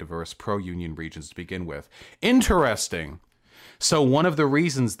ethnically diverse pro-union regions to begin with. Interesting. So one of the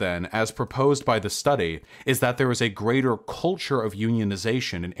reasons then, as proposed by the study, is that there is a greater culture of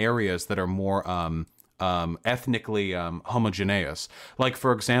unionization in areas that are more ethnically homogeneous. Like,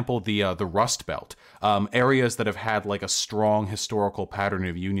 for example, the Rust Belt. Areas that have had like a strong historical pattern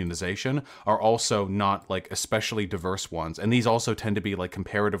of unionization are also not like especially diverse ones. And these also tend to be like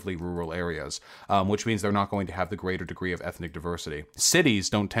comparatively rural areas, which means they're not going to have the greater degree of ethnic diversity.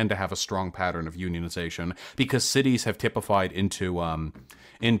 Cities don't tend to have a strong pattern of unionization because cities have typified into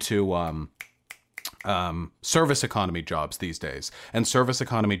service economy jobs these days. And service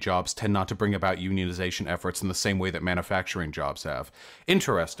economy jobs tend not to bring about unionization efforts in the same way that manufacturing jobs have.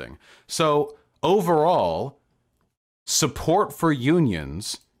 Interesting. So overall, support for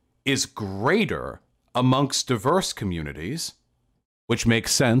unions is greater amongst diverse communities, which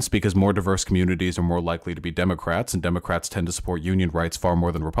makes sense because more diverse communities are more likely to be Democrats, and Democrats tend to support union rights far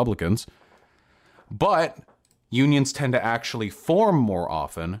more than Republicans. But unions tend to actually form more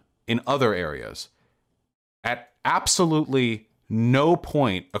often in other areas. At absolutely no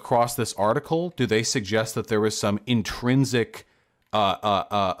point across this article do they suggest that there is some intrinsic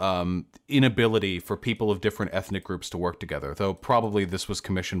inability for people of different ethnic groups to work together, though probably this was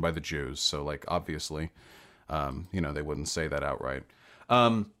commissioned by the Jews, so like obviously they wouldn't say that outright.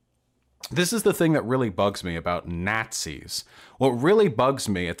 This is the thing that really bugs me about Nazis. What really bugs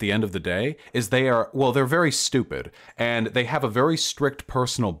me at the end of the day is they're very stupid, and they have a very strict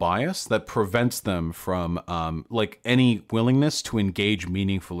personal bias that prevents them from any willingness to engage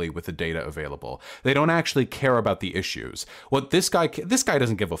meaningfully with the data available. They don't actually care about the issues. What this guy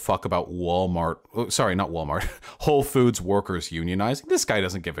doesn't give a fuck about Whole Foods workers unionizing. This guy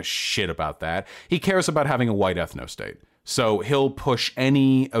doesn't give a shit about that. He cares about having a white ethno-state. So he'll push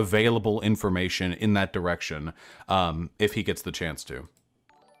any available information in that direction if he gets the chance to.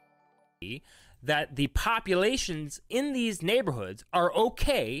 That the populations in these neighborhoods are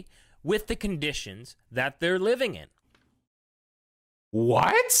okay with the conditions that they're living in.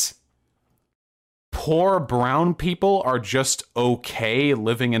 What? Poor brown people are just okay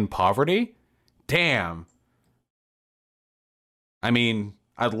living in poverty? Damn. I mean,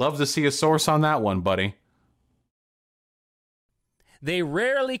 I'd love to see a source on that one, buddy. They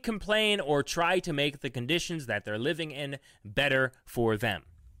rarely complain or try to make the conditions that they're living in better for them.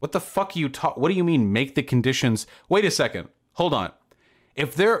 What the fuck what do you mean make the conditions? Wait a second. Hold on.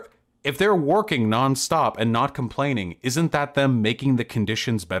 If they're working nonstop and not complaining, isn't that them making the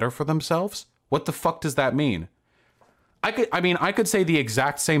conditions better for themselves? What the fuck does that mean? I could say the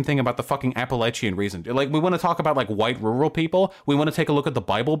exact same thing about the fucking Appalachian region. Like, we want to talk about like white rural people. We want to take a look at the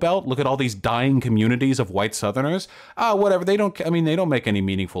Bible Belt, look at all these dying communities of white Southerners. Whatever. They don't make any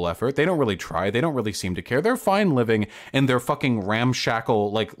meaningful effort. They don't really try. They don't really seem to care. They're fine living in their fucking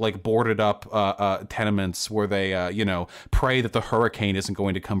ramshackle, like boarded up tenements where they, pray that the hurricane isn't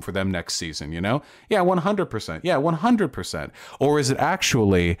going to come for them next season, Yeah, 100%. Yeah, 100%. Or is it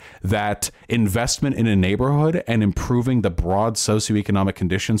actually that investment in a neighborhood and improving the broad socioeconomic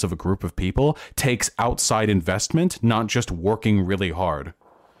conditions of a group of people takes outside investment, not just working really hard?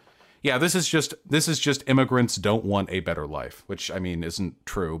 Yeah, this is just immigrants don't want a better life, which I mean isn't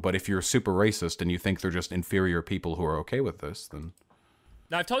true. But if you're super racist and you think they're just inferior people who are okay with this, then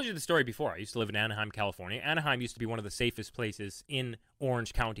Now, I've told you the story before. I used to live in Anaheim, California. Anaheim used to be one of the safest places in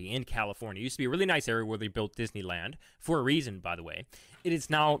Orange County in California. It used to be a really nice area where they built Disneyland, for a reason, by the way. It is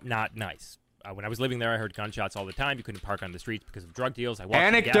now not nice. When I was living there, I heard gunshots all the time. You couldn't park on the streets because of drug deals. I walked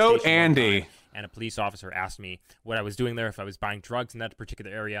to the gas Anecdote station one Andy. time, and a police officer asked me what I was doing there, if I was buying drugs in that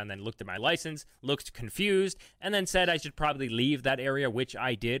particular area, and then looked at my license, looked confused, and then said I should probably leave that area, which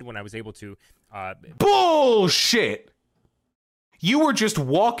I did when I was able to. Bullshit! You were just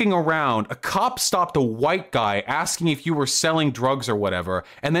walking around, a cop stopped a white guy asking if you were selling drugs or whatever,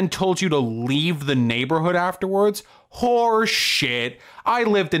 and then told you to leave the neighborhood afterwards? Horse shit. I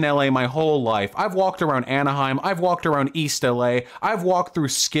lived in LA my whole life. I've walked around Anaheim, I've walked around East LA, I've walked through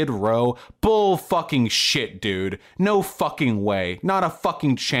Skid Row. Bull fucking shit, dude. No fucking way. Not a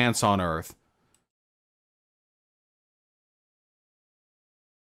fucking chance on earth.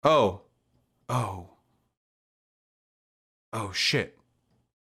 Oh. Oh, shit.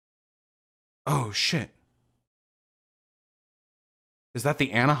 Oh, shit. Is that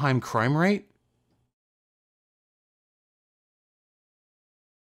the Anaheim crime rate?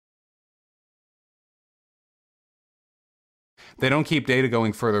 They don't keep data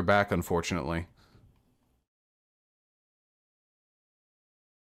going further back, unfortunately.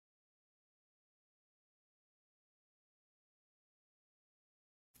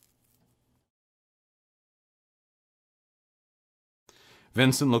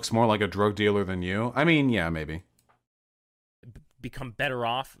 Vincent looks more like a drug dealer than you. I mean, yeah, maybe. Become better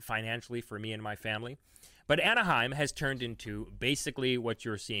off financially for me and my family. But Anaheim has turned into basically what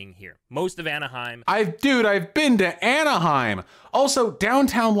you're seeing here. Most of Anaheim... I've been to Anaheim. Also,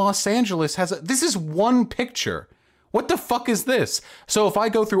 downtown Los Angeles has this is one picture. What the fuck is this? So if I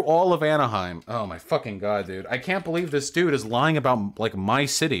go through all of Anaheim... Oh my fucking god, dude. I can't believe this dude is lying about, like, my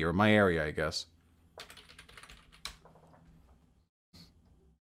city or my area, I guess.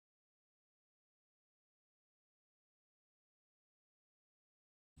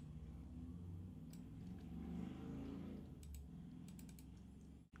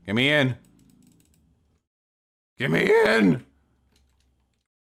 Get me in. Get me in.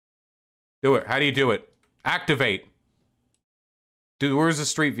 Do it. How do you do it? Activate. Dude, where's the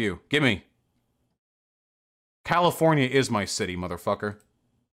street view? Give me. California is my city, motherfucker.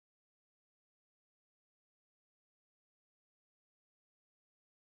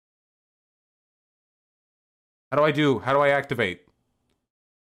 How do I activate?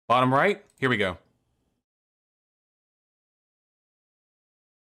 Bottom right? Here we go.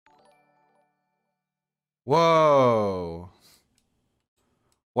 Whoa.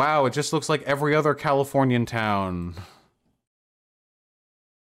 Wow, it just looks like every other Californian town.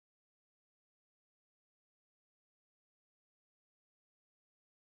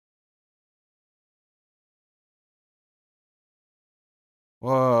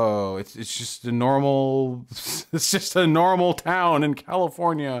 Whoa, it's just a normal it's just a normal town in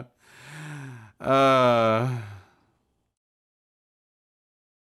California. How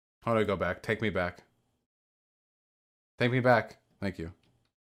do I go back? Take me back. Take me back. Thank you.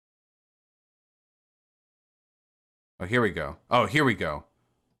 Oh, here we go. Oh, here we go.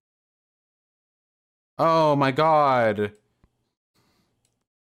 Oh my god.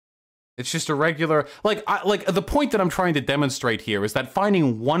 It's just a regular, like the point that I'm trying to demonstrate here is that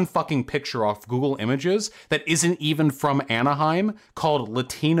finding one fucking picture off Google Images that isn't even from Anaheim, called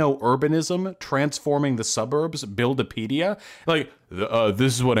Latino Urbanism Transforming the Suburbs, Buildopedia, like,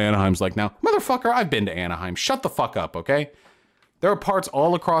 this is what Anaheim's like now. Motherfucker, I've been to Anaheim. Shut the fuck up, okay? There are parts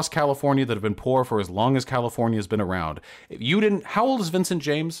all across California that have been poor for as long as California's been around. If you didn't, how old is Vincent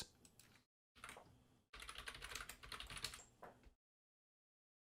James?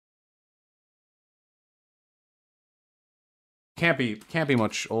 Can't be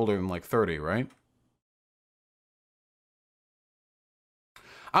much older than like 30, right?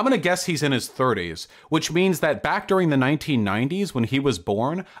 I'm gonna guess he's in his 30s, which means that back during the 1990s, when he was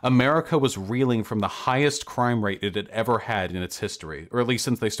born, America was reeling from the highest crime rate it had ever had in its history, or at least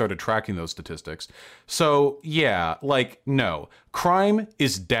since they started tracking those statistics. So yeah, like, no, crime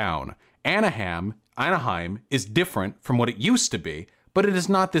is down. Anaheim is different from what it used to be, but it is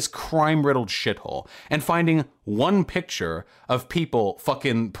not this crime-riddled shithole. And finding one picture of people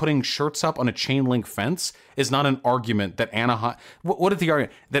fucking putting shirts up on a chain-link fence is not an argument that Anaheim... What is the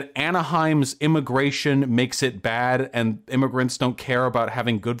argument? That Anaheim's immigration makes it bad and immigrants don't care about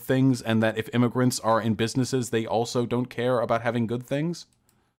having good things, and that if immigrants are in businesses, they also don't care about having good things?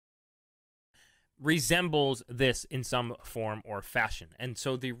 resembles this in some form or fashion. And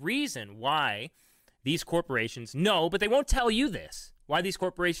so the reason why these corporations know, but they won't tell you this, why these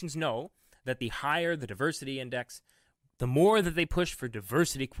corporations know that the higher the diversity index, the more that they push for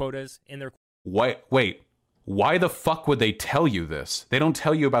diversity quotas in their... Wait. Why the fuck would they tell you this? They don't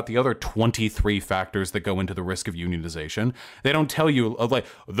tell you about the other 23 factors that go into the risk of unionization. They don't tell you what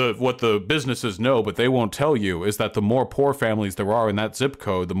the businesses know, but they won't tell you is that the more poor families there are in that zip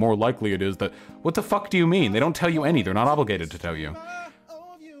code, the more likely it is that... What the fuck do you mean? They don't tell you any. They're not obligated to tell you.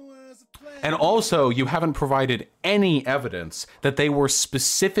 And also, you haven't provided any evidence that they were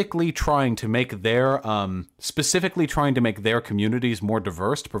specifically trying to make their communities more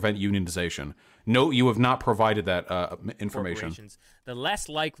diverse to prevent unionization. No, you have not provided that information. The less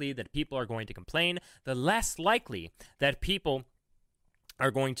likely that people are going to complain, the less likely that people are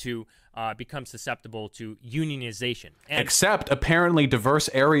going to become susceptible to unionization. Except, apparently, diverse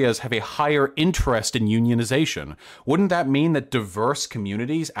areas have a higher interest in unionization. Wouldn't that mean that diverse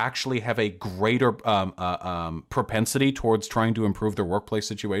communities actually have a greater propensity towards trying to improve their workplace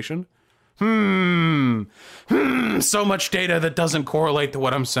situation? So much data that doesn't correlate to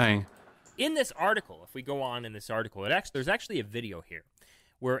what I'm saying. In this article, if we go on in this article, there's actually a video here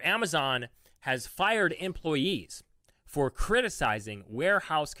where Amazon has fired employees for criticizing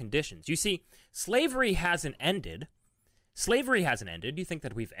warehouse conditions. You see, slavery hasn't ended. Slavery hasn't ended. You think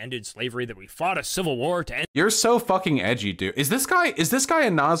that we've ended slavery, that we fought a civil war to end? You're so fucking edgy, dude. Is this guy a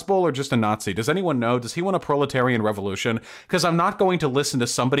Nazbol or just a Nazi? Does anyone know? Does he want a proletarian revolution? Because I'm not going to listen to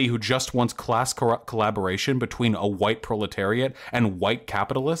somebody who just wants class collaboration between a white proletariat and white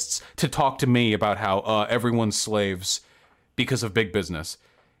capitalists to talk to me about how everyone's slaves because of big business.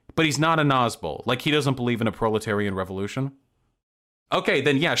 But he's not a Nazbol. Like, he doesn't believe in a proletarian revolution. Okay,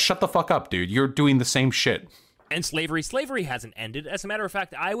 then yeah, shut the fuck up, dude. You're doing the same shit. And slavery hasn't ended. As a matter of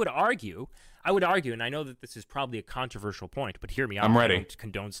fact, I would argue, and I know that this is probably a controversial point, but hear me out. I'm ready. I don't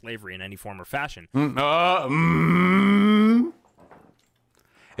condone slavery in any form or fashion.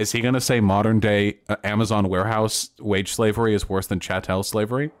 Is he going to say modern day Amazon warehouse wage slavery is worse than chattel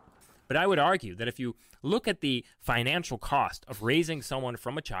slavery? But I would argue that if you look at the financial cost of raising someone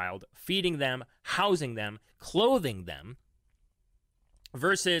from a child, feeding them, housing them, clothing them,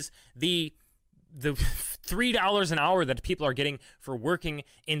 versus the $3 an hour that people are getting for working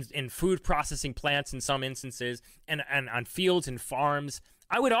in food processing plants in some instances and on fields and farms,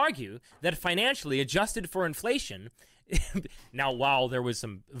 I would argue that financially adjusted for inflation, now while there was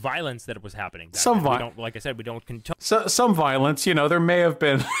some violence that was happening, like I said, we don't condone some violence, there may have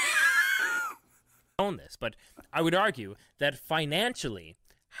been this, but I would argue that financially,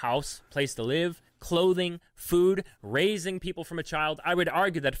 house, place to live, clothing, food, raising people from a child, I would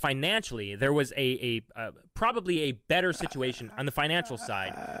argue that financially there was probably a better situation on the financial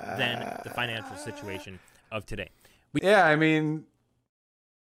side than the financial situation of today. Yeah, I mean...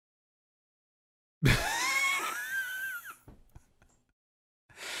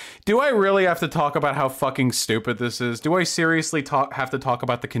 Do I really have to talk about how fucking stupid this is? Do I seriously have to talk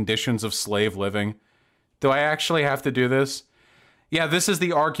about the conditions of slave living? Do I actually have to do this? Yeah, this is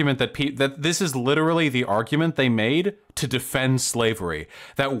the argument that this is literally the argument they made to defend slavery.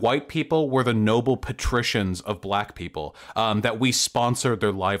 That white people were the noble patricians of black people. That we sponsored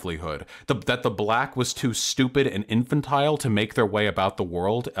their livelihood. That the black was too stupid and infantile to make their way about the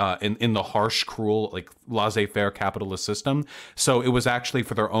world in the harsh, cruel, like laissez-faire capitalist system. So it was actually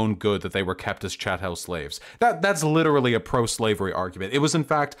for their own good that they were kept as chattel slaves. That's literally a pro-slavery argument. It was in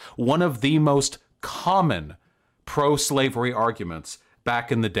fact one of the most common pro-slavery arguments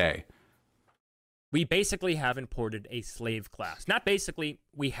back in the day. We basically have imported a slave class. Not basically,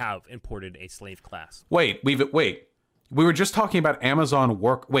 we have imported a slave class. Wait. We were just talking about Amazon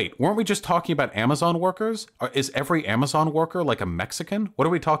work. Wait, weren't we just talking about Amazon workers? Is every Amazon worker like a Mexican? What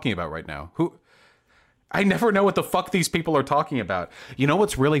are we talking about right now? I never know what the fuck these people are talking about. You know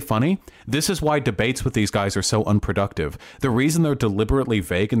what's really funny? This is why debates with these guys are so unproductive. The reason they're deliberately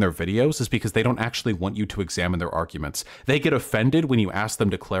vague in their videos is because they don't actually want you to examine their arguments. They get offended when you ask them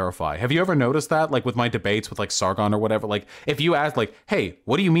to clarify. Have you ever noticed that? Like with my debates with like Sargon or whatever, like if you ask like, hey,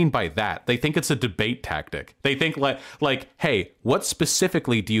 what do you mean by that? They think it's a debate tactic. They think like, hey, what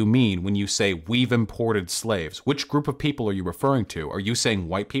specifically do you mean when you say we've imported slaves? Which group of people are you referring to? Are you saying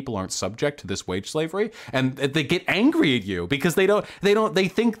white people aren't subject to this wage slavery? And they get angry at you because they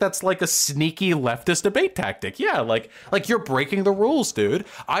think that's like a sneaky leftist debate tactic. Yeah, like you're breaking the rules, dude.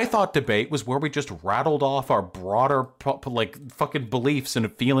 I thought debate was where we just rattled off our broader like fucking beliefs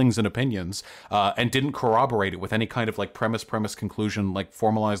and feelings and opinions and didn't corroborate it with any kind of like premise conclusion like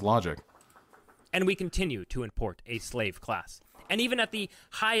formalized logic. and we continue to import a slave class. And even at the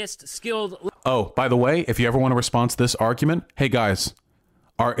highest skilled... Oh, by the way, if you ever want to respond to this argument, hey guys,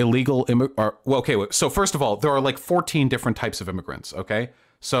 so first of all, there are like 14 different types of immigrants, okay?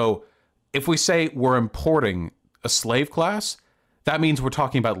 So if we say we're importing a slave class, that means we're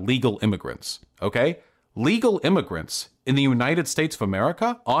talking about legal immigrants, okay? Legal immigrants in the United States of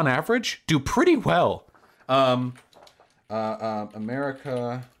America, on average, do pretty well.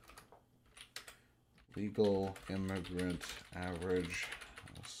 America, legal immigrant average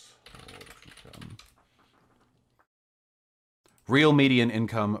household income. Real median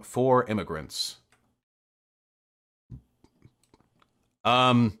income for immigrants.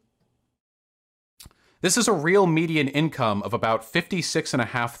 This is a real median income of about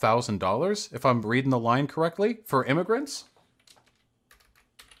 $56,500, if I'm reading the line correctly, for immigrants.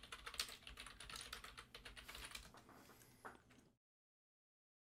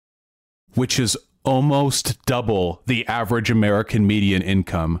 Which is almost double the average American median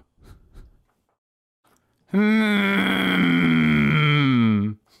income.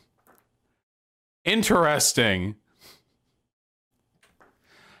 Interesting.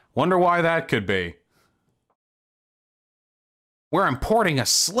 Wonder why that could be. We're importing a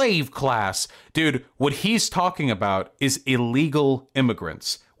slave class. Dude, what he's talking about is illegal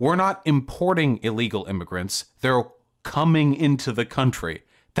immigrants. We're not importing illegal immigrants. They're coming into the country.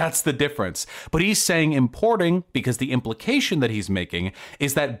 That's the difference. But he's saying importing because the implication that he's making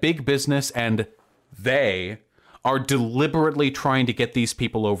is that big business and they are deliberately trying to get these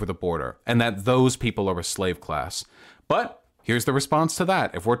people over the border and that those people are a slave class. But here's the response to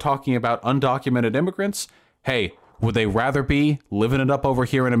that. If we're talking about undocumented immigrants, hey, would they rather be living it up over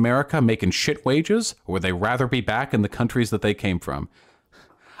here in America making shit wages, or would they rather be back in the countries that they came from?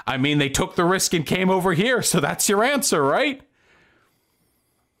 I mean, they took the risk and came over here, so that's your answer, right?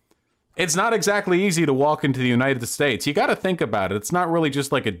 It's not exactly easy to walk into the United States. You got to think about it. It's not really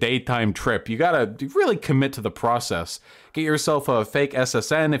just like a daytime trip. You got to really commit to the process. Get yourself a fake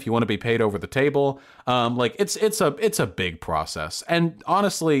SSN if you want to be paid over the table. It's a big process. And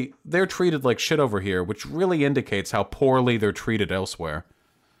honestly, they're treated like shit over here, which really indicates how poorly they're treated elsewhere.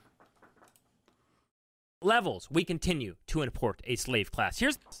 Levels, we continue to import a slave class.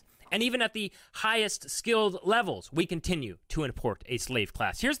 And even at the highest skilled levels, we continue to import a slave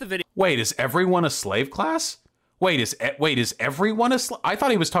class. Here's the video. Wait, is everyone a slave class? Wait, is everyone a slave? I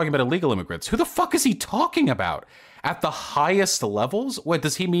thought he was talking about illegal immigrants. Who the fuck is he talking about? At the highest levels? What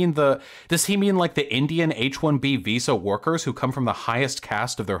does he mean? Does he mean like the Indian H-1B visa workers who come from the highest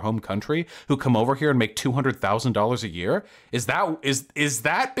caste of their home country, who come over here and make $200,000 a year? Is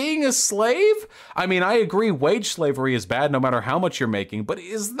that being a slave? I mean, I agree wage slavery is bad no matter how much you're making, but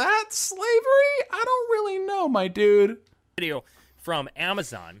is that slavery? I don't really know, my dude. Video from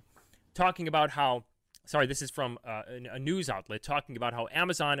Amazon talking about how, this is from a news outlet talking about how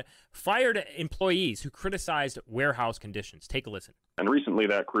Amazon fired employees who criticized warehouse conditions. Take a listen. And recently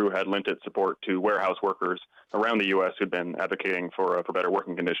that crew had lent its support to warehouse workers around the U.S. who'd been advocating for better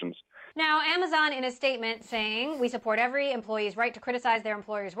working conditions. Now, Amazon in a statement saying, we support every employee's right to criticize their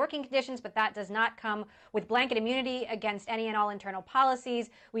employer's working conditions, but that does not come with blanket immunity against any and all internal policies.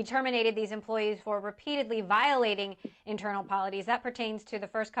 We terminated these employees for repeatedly violating internal policies. That pertains to the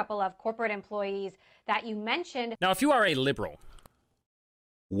first couple of corporate employees that you mentioned. Now, if you are a liberal,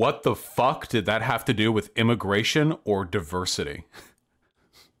 what the fuck did that have to do with immigration or diversity?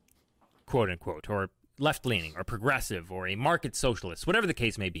 Quote unquote, or left-leaning, or progressive, or a market socialist, whatever the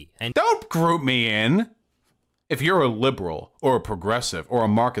case may be. And don't group me in. If you're a liberal, or a progressive, or a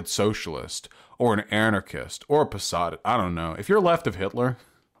market socialist, or an anarchist, or a Passat, I don't know. If you're left of Hitler,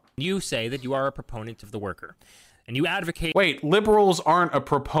 you say that you are a proponent of the worker, and you advocate... Wait, liberals aren't a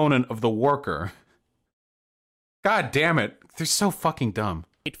proponent of the worker. God damn it. They're so fucking dumb.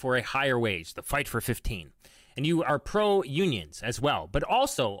 For a higher wage, the fight for 15. And you are pro-unions as well, but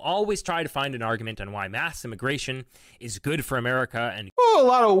also always try to find an argument on why mass immigration is good for America. And a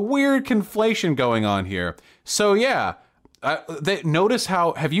lot of weird conflation going on here. So yeah, notice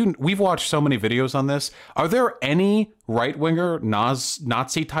how we've watched so many videos on this. Are there any right-winger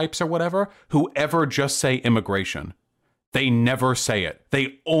Nazi types or whatever who ever just say immigration? They never say it.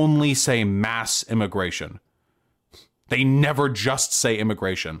 They only say mass immigration. They never just say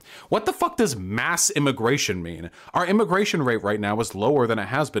immigration. What the fuck does mass immigration mean? Our immigration rate right now is lower than it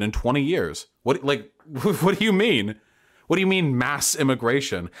has been in 20 years. What do you mean? What do you mean mass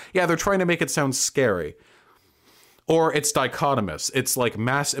immigration? Yeah, they're trying to make it sound scary. Or it's dichotomous. It's like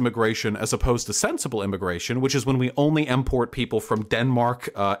mass immigration as opposed to sensible immigration, which is when we only import people from Denmark,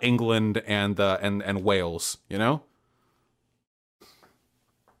 England, and Wales, you know?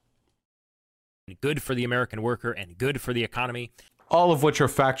 good for the American worker and good for the economy. All of which are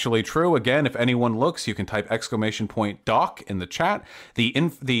factually true. Again, if anyone looks, you can type !doc in the chat.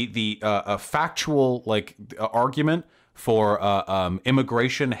 The factual argument for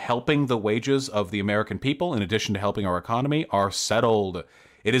immigration helping the wages of the American people, in addition to helping our economy, are settled.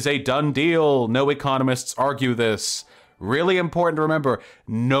 It is a done deal. No economists argue this. Really important to remember,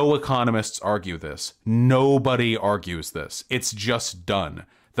 no economists argue this. Nobody argues this. It's just done.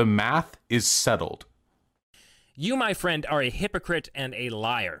 The math is settled. You, my friend, are a hypocrite and a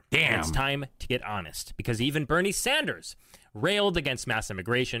liar. Damn. And it's time to get honest, because even Bernie Sanders railed against mass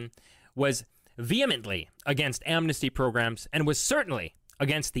immigration, was vehemently against amnesty programs, and was certainly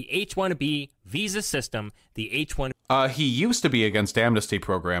against the H-1B visa system, the H-1... He used to be against amnesty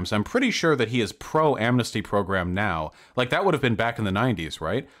programs. I'm pretty sure that he is pro-amnesty program now. That would have been back in the 90s,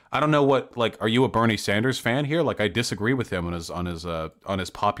 right? I don't know what, are you a Bernie Sanders fan here? I disagree with him on his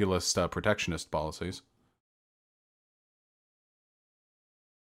populist protectionist policies.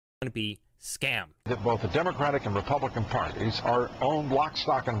 Be scam. That both the Democratic and Republican parties are owned lock,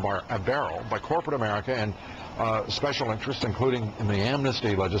 stock, and barrel by corporate America and special interests, including in the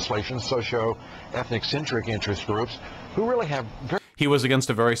amnesty legislation, socio-ethnic centric interest groups, who really have He was against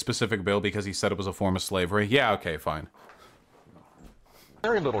a very specific bill because he said it was a form of slavery. Yeah, okay, fine.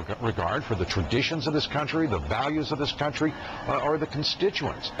 very little regard for the traditions of this country, the values of this country, or the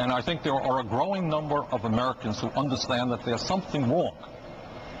constituents. And I think there are a growing number of Americans who understand that there's something wrong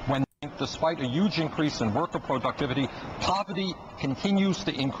when, despite a huge increase in worker productivity, poverty continues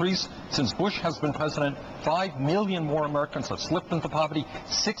to increase. Since Bush has been president, 5 million more Americans have slipped into poverty,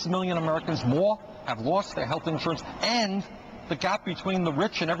 6 million Americans more have lost their health insurance, and the gap between the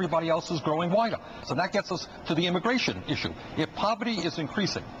rich and everybody else is growing wider. So that gets us to the immigration issue. If poverty is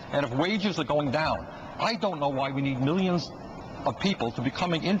increasing and if wages are going down, I don't know why we need millions of people to be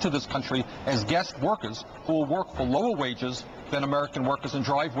coming into this country as guest workers who will work for lower wages than American workers and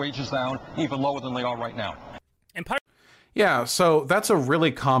drive wages down even lower than they are right now. And part Yeah, so that's a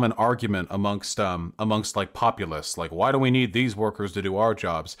really common argument amongst like populists. Like, why do we need these workers to do our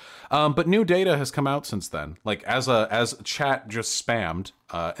jobs? But new data has come out since then. Like, as chat just spammed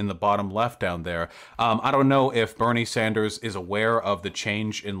in the bottom left down there. I don't know if Bernie Sanders is aware of the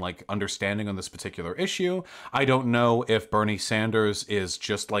change in like understanding on this particular issue. I don't know if Bernie Sanders is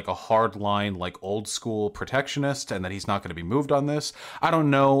just like a hardline, like old school protectionist and that he's not going to be moved on this. I don't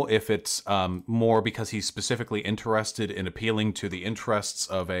know if it's more because he's specifically interested in appealing to the interests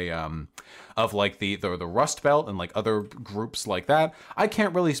of like the Rust Belt and like other groups like that. I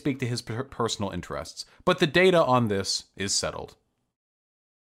can't really speak to his personal interests, but the data on this is settled.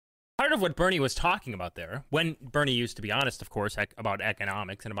 Part of what Bernie was talking about there, when Bernie used to be honest, of course, about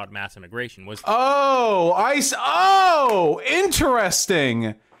economics and about mass immigration, was...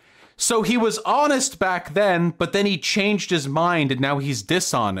 Interesting. So he was honest back then, but then he changed his mind and now he's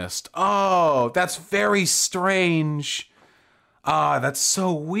dishonest. Oh, that's very strange. That's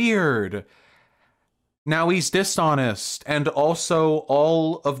so weird. Now he's dishonest, and also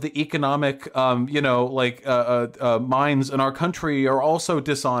all of the economic, minds in our country are also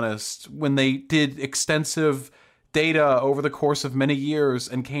dishonest when they did extensive data over the course of many years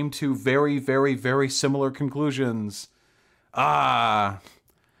and came to very, very, very similar conclusions.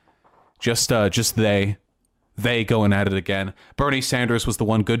 Just they going at it again. Bernie Sanders was the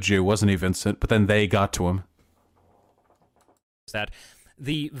one good Jew, wasn't he, Vincent? But then they got to him. That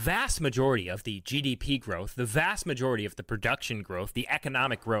the vast majority of the GDP growth, the vast majority of the production growth, the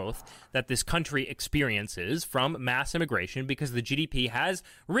economic growth that this country experiences from mass immigration, because the GDP has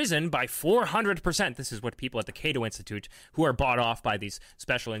risen by 400%. This is what people at the Cato Institute, who are bought off by these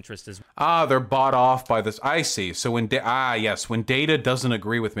special interests, as they're bought off by this. I see. So when when data doesn't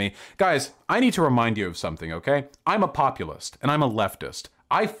agree with me, guys, I need to remind you of something. Okay, I'm a populist and I'm a leftist.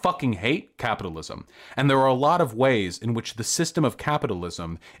 I fucking hate capitalism, and there are a lot of ways in which the system of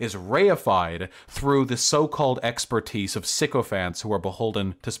capitalism is reified through the so-called expertise of sycophants who are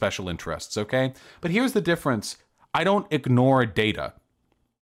beholden to special interests, okay? But here's the difference. I don't ignore data.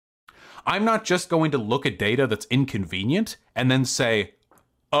 I'm not just going to look at data that's inconvenient and then say,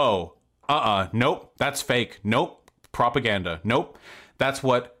 nope, that's fake, nope, propaganda, nope. That's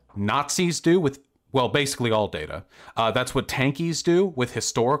what Nazis do with basically all data. That's what tankies do with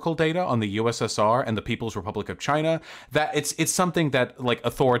historical data on the USSR and the People's Republic of China. That it's something that like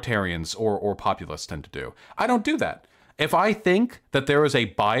authoritarians or populists tend to do. I don't do that. If I think that there is a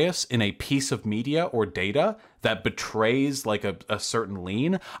bias in a piece of media or data that betrays like a certain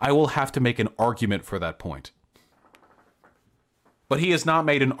lean, I will have to make an argument for that point. But he has not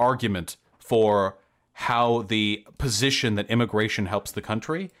made an argument for how the position that immigration helps the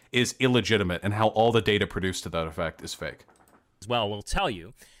country is illegitimate and how all the data produced to that effect is fake. As well, will tell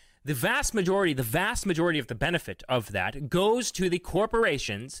you the vast majority of the benefit of that goes to the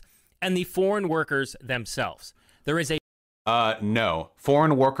corporations and the foreign workers themselves. There is a no.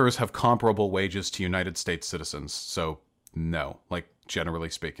 Foreign workers have comparable wages to United States citizens, so no, like, generally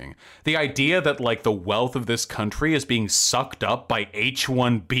speaking. The idea that, like, the wealth of this country is being sucked up by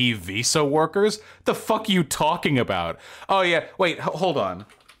H-1B visa workers? The fuck are you talking about? Oh, yeah, wait, hold on.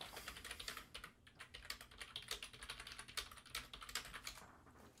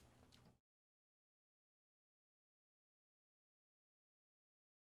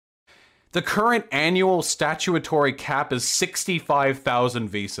 The current annual statutory cap is 65,000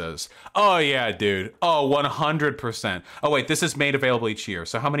 visas. Oh, yeah, dude. Oh, 100%. Oh, wait, this is made available each year.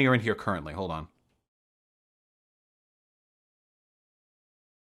 So how many are in here currently? Hold on.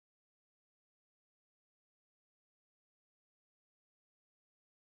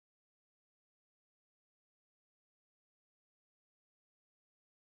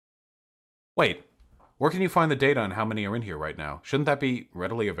 Wait, where can you find the data on how many are in here right now? Shouldn't that be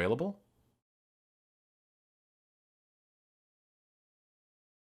readily available?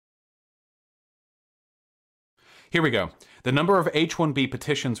 Here we go. The number of H-1B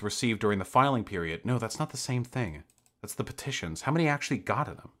petitions received during the filing period. No, that's not the same thing. That's the petitions. How many actually got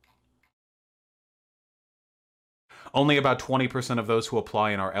them? Only about 20% of those who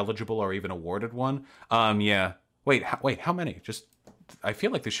apply and are eligible are even awarded one. Yeah. Wait, how many? Just, I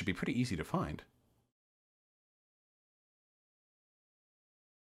feel like this should be pretty easy to find.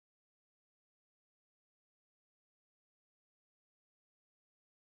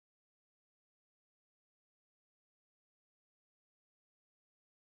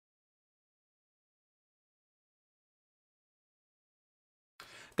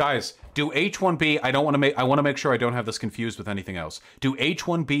 Guys, do H-1B, I want to make sure I don't have this confused with anything else. Do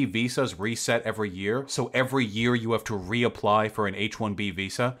H-1B visas reset every year? So every year you have to reapply for an H-1B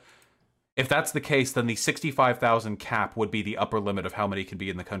visa? If that's the case, then the 65,000 cap would be the upper limit of how many can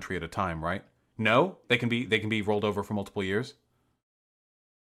be in the country at a time, right? No? They can be rolled over for multiple years?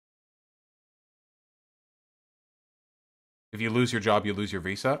 If you lose your job, you lose your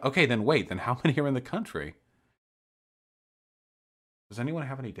visa? Okay, then wait, then how many are in the country? Does anyone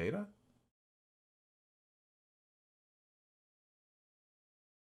have any data?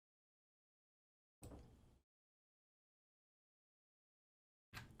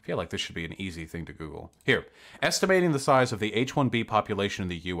 I feel like this should be an easy thing to Google. Here, estimating the size of the H-1B population in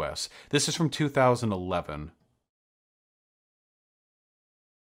the US. This is from 2011.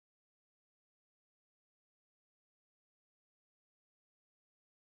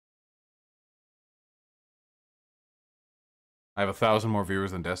 I have 1,000 more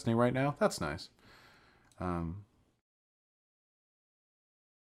viewers than Destiny right now. That's nice.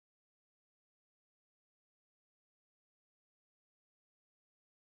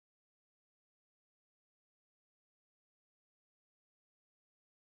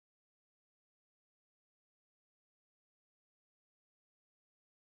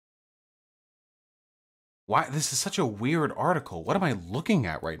 Why? This is such a weird article. What am I looking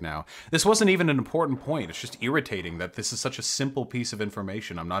at right now? This wasn't even an important point. It's just irritating that this is such a simple piece of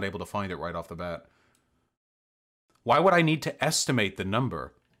information. I'm not able to find it right off the bat. Why would I need to estimate the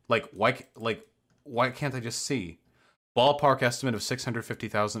number? Why can't I just see? Ballpark estimate of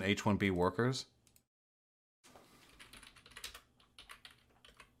 650,000 H-1B workers?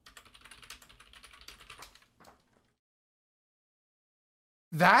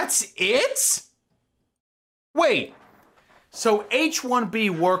 That's it? Wait, so H-1B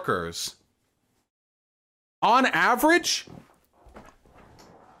workers, on average,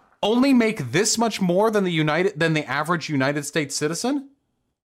 only make this much more than the average United States citizen?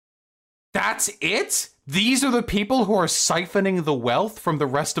 That's it? These are the people who are siphoning the wealth from the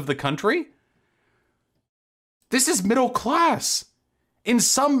rest of the country? This is middle class. In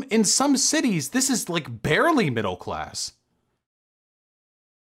some cities, this is like barely middle class.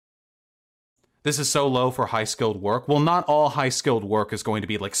 This is so low for high-skilled work. Well, not all high-skilled work is going to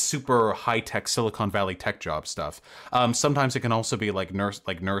be like super high-tech Silicon Valley tech job stuff. Sometimes it can also be like nurse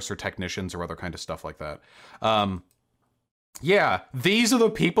or technicians or other kind of stuff like that. Yeah, these are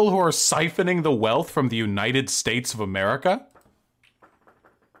the people who are siphoning the wealth from the United States of America.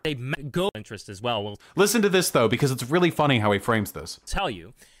 They go interest as well. We'll listen to this though, because it's really funny how he frames this. Tell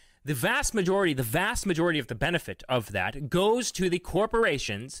you, the vast majority of the benefit of that goes to the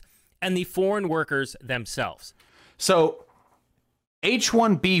corporations and the foreign workers themselves. So,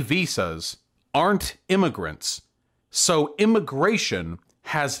 H-1B visas aren't immigrants. So, immigration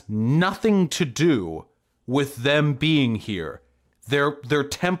has nothing to do with them being here. They're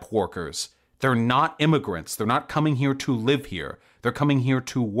temp workers. They're not immigrants. They're not coming here to live here. They're coming here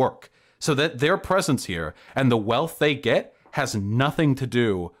to work. So that their presence here and the wealth they get has nothing to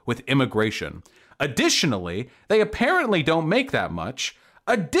do with immigration. Additionally, they apparently don't make that much.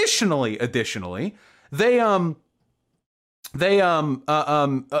 Additionally, they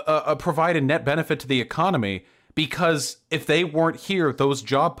provide a net benefit to the economy because if they weren't here, those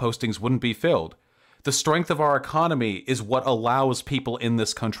job postings wouldn't be filled. The strength of our economy is what allows people in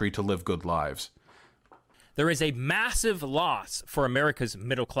this country to live good lives. There is a massive loss for America's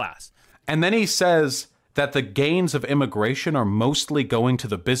middle class. And then he says that the gains of immigration are mostly going to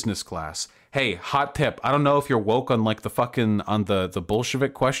the business class. Hey, hot tip. I don't know if you're woke on like the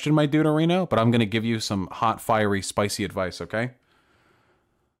Bolshevik question, my dude Areno, but I'm going to give you some hot, fiery, spicy advice, okay?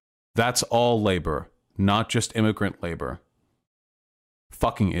 That's all labor, not just immigrant labor.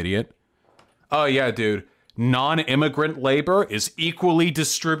 Fucking idiot. Oh yeah, dude. Non-immigrant labor is equally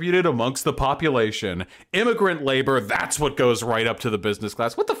distributed amongst the population. Immigrant labor, that's what goes right up to the business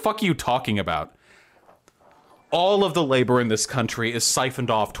class. What the fuck are you talking about? All of the labor in this country is siphoned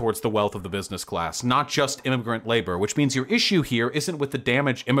off towards the wealth of the business class, not just immigrant labor, which means your issue here isn't with the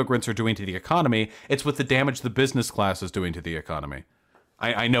damage immigrants are doing to the economy, it's with the damage the business class is doing to the economy.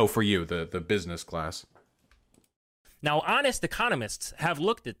 I know for you, the business class. Now, honest economists have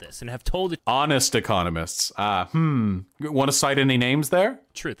looked at this and have told the honest economists. Want to cite any names there?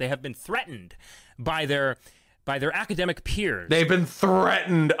 truth. They have been threatened by their academic peers. They've been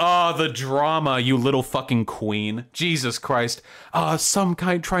threatened. The drama, you little fucking queen. Jesus Christ. Some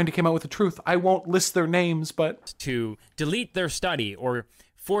guy trying to come out with the truth. I won't list their names, but... to delete their study or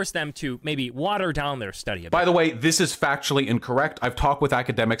force them to maybe water down their study a bit. By the way, this is factually incorrect. I've talked with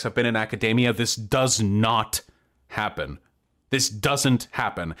academics. I've been in academia. This does not happen. This doesn't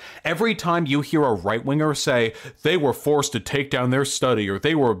happen. Every time you hear a right-winger say they were forced to take down their study or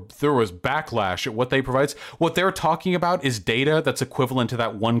there was backlash at what they provide, what they're talking about is data that's equivalent to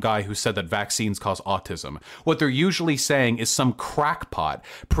that one guy who said that vaccines cause autism. What they're usually saying is some crackpot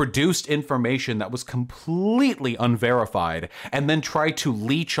produced information that was completely unverified and then tried to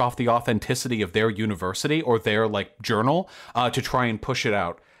leech off the authenticity of their university or their journal to try and push it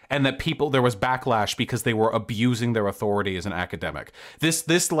out. And that there was backlash because they were abusing their authority as an academic.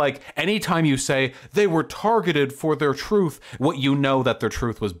 This anytime you say they were targeted for their truth, what you know that their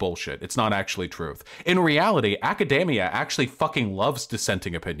truth was bullshit. It's not actually truth. In reality, academia actually fucking loves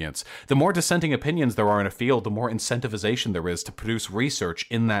dissenting opinions. The more dissenting opinions there are in a field, the more incentivization there is to produce research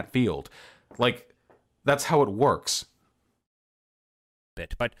in that field. That's how it works.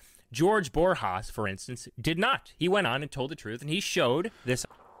 But George Borjas, for instance, did not. He went on and told the truth, and he showed this.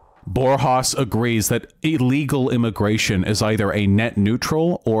 Borjas agrees that illegal immigration is either a net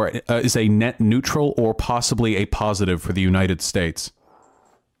neutral or possibly a positive for the United States.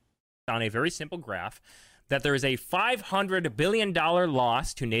 On a very simple graph, that there is a $500 billion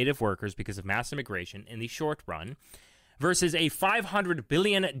loss to native workers because of mass immigration in the short run versus a $500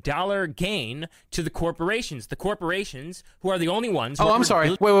 billion gain to the corporations. The corporations who are the only ones... Oh, I'm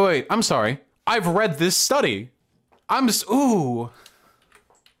sorry. Wait. I'm sorry. I've read this study.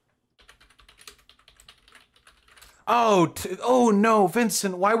 Oh no,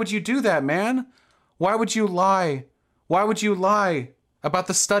 Vincent, why would you do that, man? Why would you lie? Why would you lie about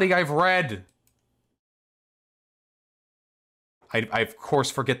the study I've read? I of course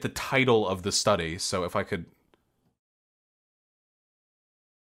forget the title of the study, so if I could...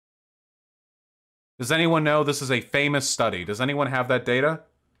 Does anyone know this is a famous study? Does anyone have that data?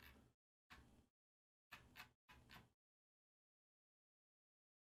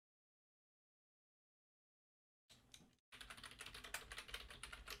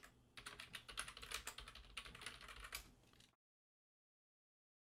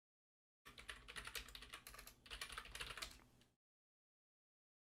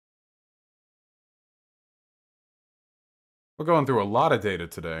 We're going through a lot of data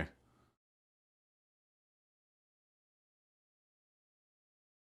today.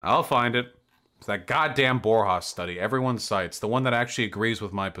 I'll find it. It's that goddamn Borjas study everyone cites, the one that actually agrees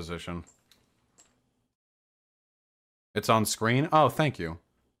with my position. It's on screen? Oh, thank you.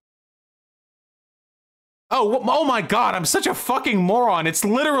 Oh my god, I'm such a fucking moron. It's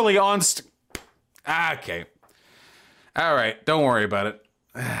literally on okay. Alright, don't worry about it.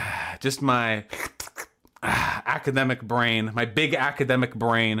 Just my academic brain, my big academic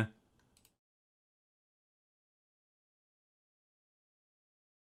brain.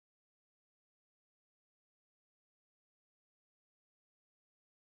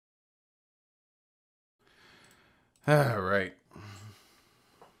 All right.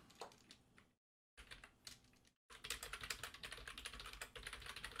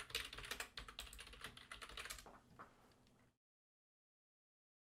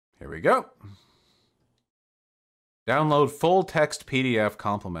 Here we go. Download full text PDF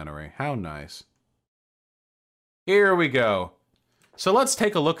complimentary. How nice. Here we go. So let's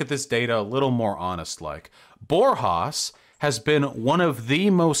take a look at this data a little more honest-like. Borjas has been one of the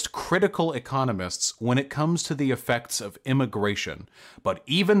most critical economists when it comes to the effects of immigration. But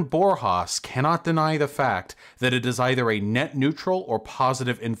even Borjas cannot deny the fact that it is either a net neutral or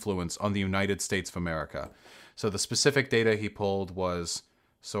positive influence on the United States of America. So the specific data he pulled was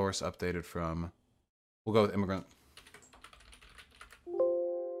source updated from, we'll go with immigrant.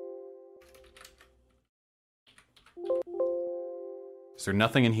 Is there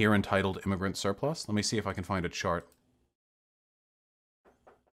nothing in here entitled immigrant surplus? Let me see if I can find a chart.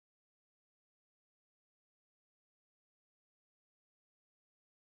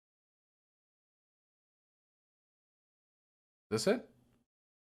 Is this it?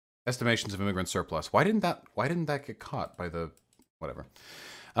 Estimations of immigrant surplus. Why didn't that get caught by the whatever?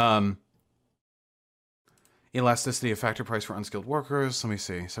 Elasticity of factor price for unskilled workers. Let me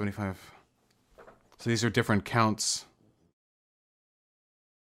see. 75. So these are different counts.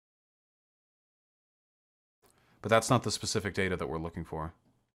 But that's not the specific data that we're looking for.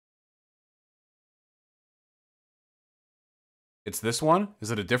 It's this one?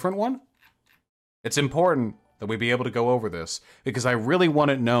 Is it a different one? It's important that we be able to go over this, because I really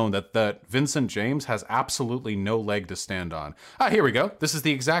want it known that Vincent James has absolutely no leg to stand on. Ah, here we go. This is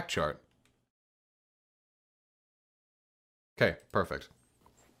the exact chart. Okay, perfect.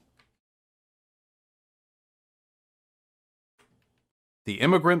 The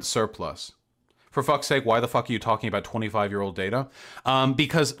immigrant surplus. For fuck's sake, why the fuck are you talking about 25-year-old data?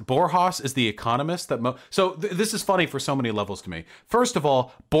 Because Borjas is the economist that... this is funny for so many levels to me. First of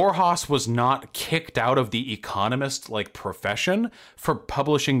all, Borjas was not kicked out of the economist profession for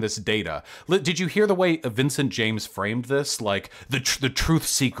publishing this data. Did you hear the way Vincent James framed this? Like, the truth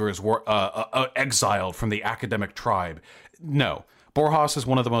seekers were exiled from the academic tribe. No. Borjas is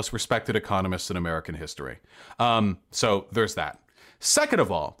one of the most respected economists in American history. So there's that. Second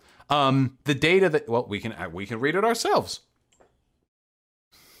of all, the data that, well, we can read it ourselves.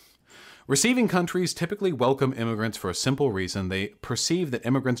 Receiving countries typically welcome immigrants for a simple reason. They perceive that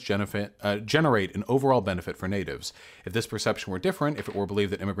immigrants generate an overall benefit for natives. If this perception were different, if it were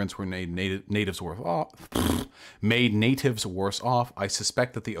believed that immigrants were made natives worse off, I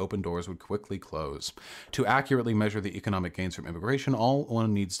suspect that the open doors would quickly close. To accurately measure the economic gains from immigration, all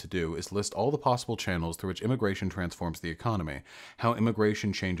one needs to do is list all the possible channels through which immigration transforms the economy. How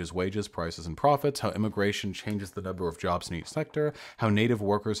immigration changes wages, prices, and profits, how immigration changes the number of jobs in each sector, how native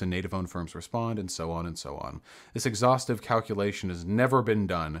workers and native-owned firms respond, and so on and so on. This exhaustive calculation has never been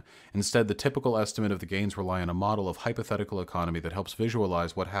done. Instead, the typical estimate of the gains rely on a model of hypothetical economy that helps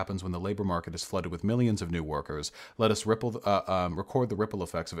visualize what happens when the labor market is flooded with millions of new workers. Let us record the ripple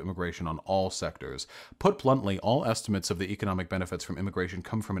effects of immigration on all sectors. Put bluntly, all estimates of the economic benefits from immigration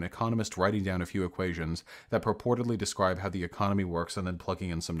come from an economist writing down a few equations that purportedly describe how the economy works and then plugging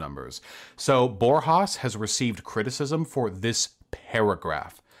in some numbers. So Borjas has received criticism for this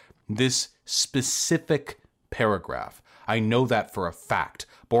paragraph. This specific paragraph. I know that for a fact.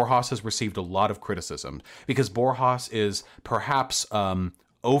 Borjas has received a lot of criticism because Borjas is perhaps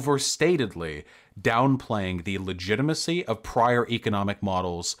overstatedly downplaying the legitimacy of prior economic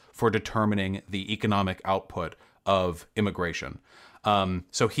models for determining the economic output of immigration.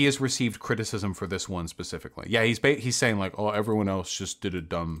 So he has received criticism for this one specifically. Yeah, he's saying like, oh, everyone else just did a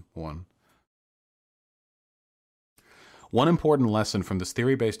dumb one. One important lesson from this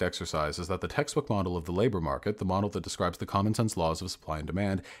theory-based exercise is that the textbook model of the labor market, the model that describes the common-sense laws of supply and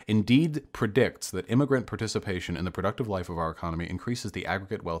demand, indeed predicts that immigrant participation in the productive life of our economy increases the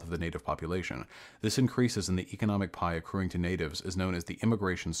aggregate wealth of the native population. This increases in the economic pie accruing to natives is known as the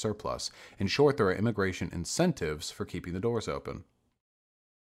immigration surplus. In short, there are immigration incentives for keeping the doors open.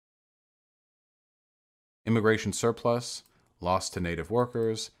 Immigration surplus, loss to native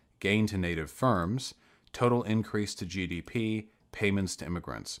workers, gain to native firms, total increase to GDP, payments to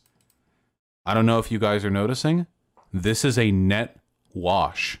immigrants. I don't know if you guys are noticing. This is a net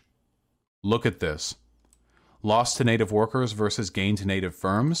wash. Look at this. Loss to native workers versus gain to native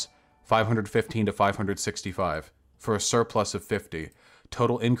firms, 515 to 565, for a surplus of 50.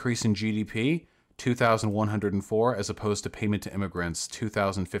 Total increase in GDP, 2,104, as opposed to payment to immigrants,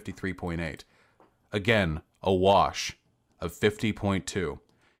 2,053.8. Again, a wash of 50.2.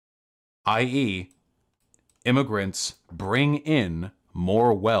 i.e., immigrants bring in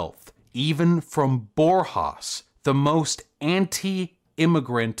more wealth, even from Borjas, the most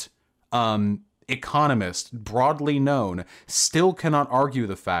anti-immigrant economist broadly known, still cannot argue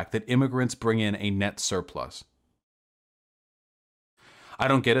the fact that immigrants bring in a net surplus. I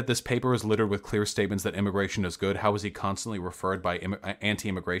don't get it. This paper is littered with clear statements that immigration is good. How is he constantly referred by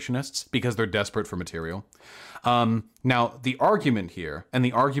anti-immigrationists? Because they're desperate for material. Now, the argument here, and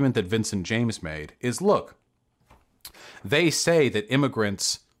the argument that Vincent James made, is, look, they say that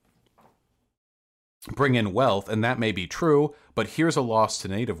immigrants bring in wealth, and that may be true, but here's a loss to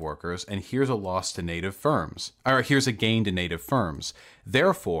native workers, and here's a loss to native firms. Or here's a gain to native firms.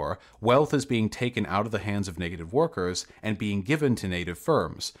 Therefore, wealth is being taken out of the hands of native workers and being given to native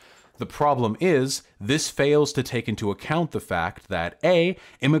firms. The problem is, this fails to take into account the fact that A,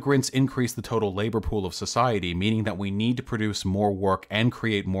 immigrants increase the total labor pool of society, meaning that we need to produce more work and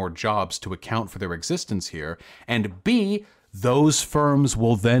create more jobs to account for their existence here, and B, those firms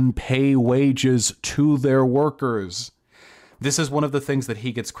will then pay wages to their workers. This is one of the things that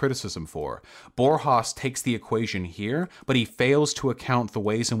he gets criticism for. Borjas takes the equation here, but he fails to account the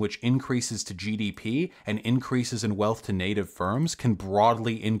ways in which increases to GDP and increases in wealth to native firms can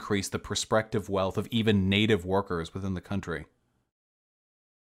broadly increase the prospective wealth of even native workers within the country.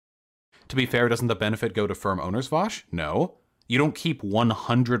 To be fair, doesn't the benefit go to firm owners, Vosh? No. You don't keep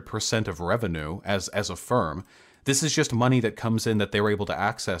 100% of revenue as a firm. This is just money that comes in that they were able to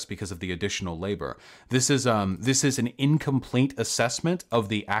access because of the additional labor. This is an incomplete assessment of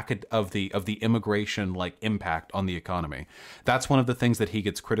the immigration impact on the economy. That's one of the things that he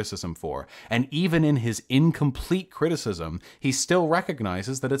gets criticism for. And even in his incomplete criticism, he still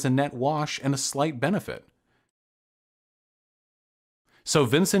recognizes that it's a net wash and a slight benefit. So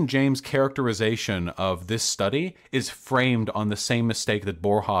Vincent James' characterization of this study is framed on the same mistake that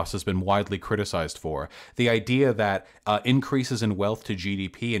Borjas has been widely criticized for. The idea that increases in wealth to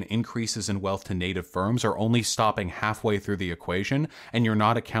GDP and increases in wealth to native firms are only stopping halfway through the equation, and you're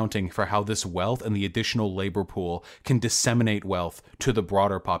not accounting for how this wealth and the additional labor pool can disseminate wealth to the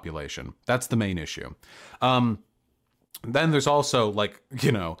broader population. That's the main issue. Then there's also,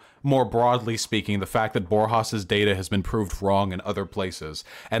 more broadly speaking, the fact that Borjas' data has been proved wrong in other places,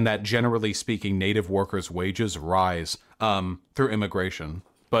 and that generally speaking, native workers' wages rise through immigration.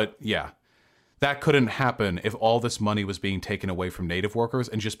 But yeah, that couldn't happen if all this money was being taken away from native workers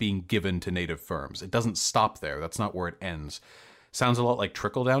and just being given to native firms. It doesn't stop there. That's not where it ends. Sounds a lot like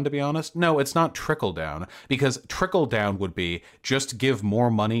trickle down, to be honest. No, it's not trickle down, because trickle down would be just give more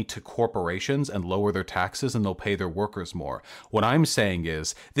money to corporations and lower their taxes and they'll pay their workers more. What I'm saying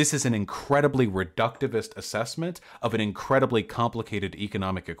is this is an incredibly reductivist assessment of an incredibly complicated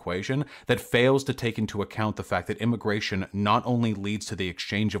economic equation that fails to take into account the fact that immigration not only leads to the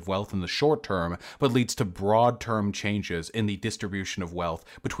exchange of wealth in the short term, but leads to broad term changes in the distribution of wealth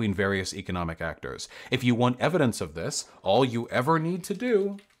between various economic actors. If you want evidence of this, all you ever need to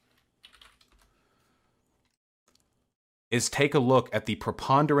do is take a look at the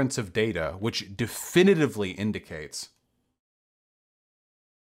preponderance of data which definitively indicates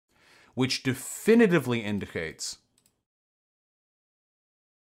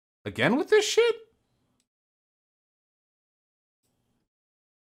again with this shit?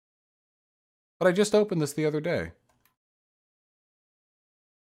 But I just opened this the other day.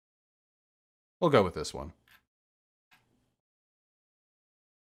 We'll go with this one.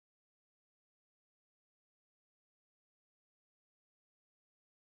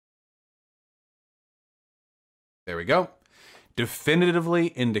 There we go. Definitively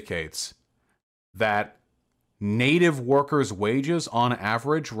indicates that native workers' wages on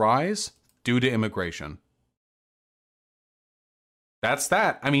average rise due to immigration. That's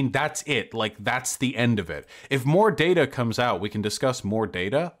that. I mean, that's it. That's the end of it. If more data comes out, we can discuss more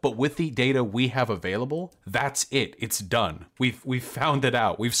data, but with the data we have available, that's it. It's done. We've found it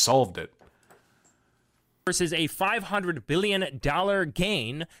out. We've solved it. Versus a $500 billion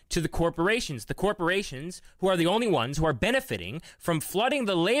gain to the corporations who are the only ones who are benefiting from flooding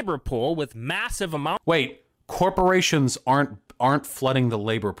the labor pool with massive amounts. Wait, corporations aren't flooding the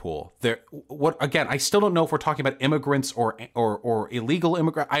labor pool. I still don't know if we're talking about immigrants or illegal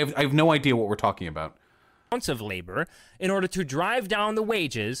immigrants. I have no idea what we're talking about. Of labor in order to drive down the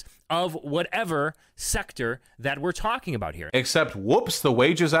wages of whatever sector that we're talking about here. Except, whoops, the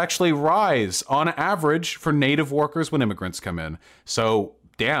wages actually rise on average for native workers when immigrants come in. So,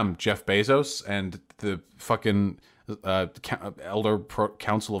 damn, Jeff Bezos and the fucking Elder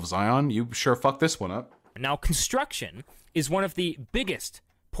Council of Zion, you sure fucked this one up. Now, construction is one of the biggest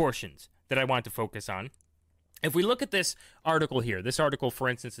portions that I want to focus on. If we look at this article here, this article, for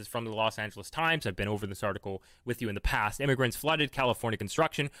instance, is from the Los Angeles Times. I've been over this article with you in the past. Immigrants flooded California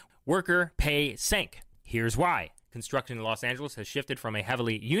construction. Worker pay sank. Here's why. construction in Los Angeles has shifted from a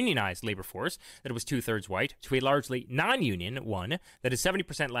heavily unionized labor force that was 2/3 white to a largely non-union one that is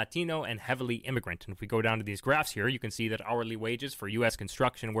 70% Latino and heavily immigrant. And if we go down to these graphs here, you can see that hourly wages for U.S.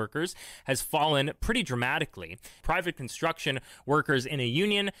 construction workers has fallen pretty dramatically. Private construction workers in a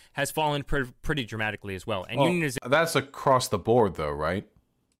union has fallen pretty dramatically as well. And unionization, that's across the board, though, right?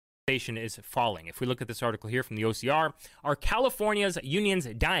 Is falling. If we look at this article here from the OCR, are California's unions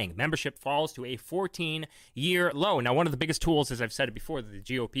dying? Membership falls to a 14-year low. Now, one of the biggest tools, as I've said it before, that the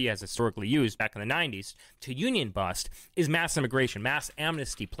GOP has historically used back in the 90s to union bust is mass immigration, mass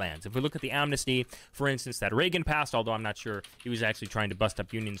amnesty plans. If we look at the amnesty, for instance, that Reagan passed, although I'm not sure he was actually trying to bust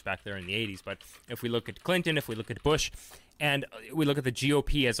up unions back there in the 80s, but if we look at Clinton, if we look at Bush, and we look at the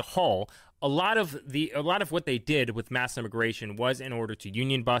GOP as a whole, a lot of what they did with mass immigration was in order to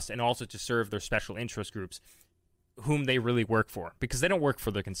union bust and also to serve their special interest groups, whom they really work for, because they don't work for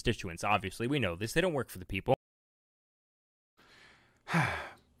their constituents. Obviously, we know this. They don't work for the people.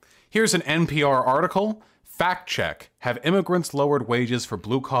 Here's an NPR article. Fact check: have immigrants lowered wages for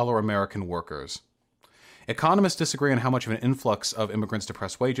blue-collar American workers? Economists disagree on how much of an influx of immigrants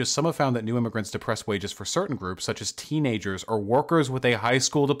depress wages. Some have found that new immigrants depress wages for certain groups, such as teenagers or workers with a high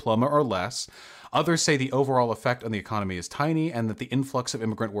school diploma or less. Others say the overall effect on the economy is tiny and that the influx of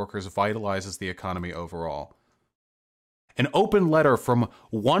immigrant workers vitalizes the economy overall. An open letter from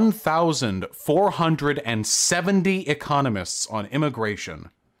 1,470 economists on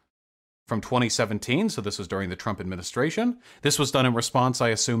immigration from 2017, so this was during the Trump administration. This was done in response, I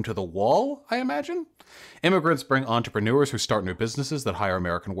assume, to the wall, I imagine. Immigrants bring entrepreneurs who start new businesses that hire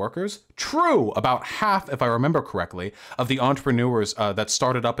American workers. True, about half, if I remember correctly, of the entrepreneurs that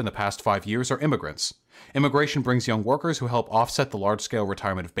started up in the past 5 years are immigrants. Immigration brings young workers who help offset the large-scale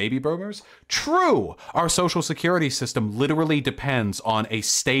retirement of baby boomers. True! Our social security system literally depends on a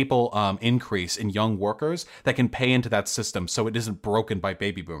stable increase in young workers that can pay into that system so it isn't broken by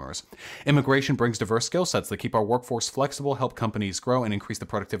baby boomers. Immigration brings diverse skill sets that keep our workforce flexible, help companies grow, and increase the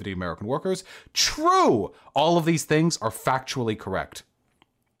productivity of American workers. True! All of these things are factually correct.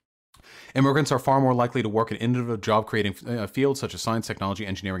 Immigrants are far more likely to work in innovative job-creating fields such as science, technology,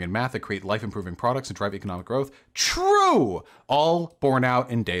 engineering, and math that create life-improving products and drive economic growth. True! All borne out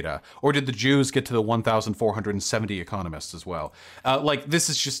in data. Or did the Jews get to the 1,470 economists as well? This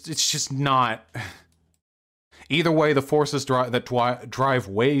is just, it's just not... Either way, the forces that drive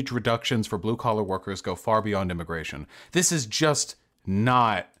wage reductions for blue-collar workers go far beyond immigration. This is just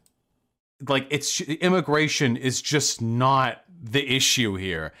not... immigration is just not the issue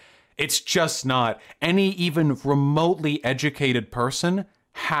here. It's just not. Any even remotely educated person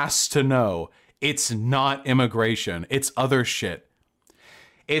has to know it's not immigration. It's other shit.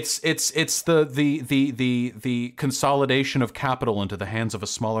 It's the consolidation of capital into the hands of a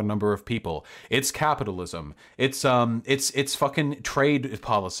smaller number of people. It's capitalism. It's fucking trade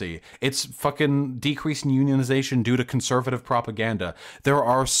policy. It's fucking decrease in unionization due to conservative propaganda. There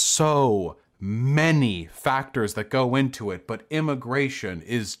are so many factors that go into it, but immigration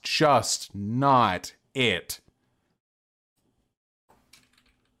is just not it.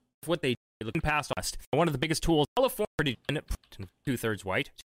 What they looking past us, one of the biggest tools, California, 2/3 white.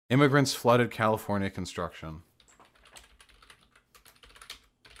 Immigrants flooded California construction.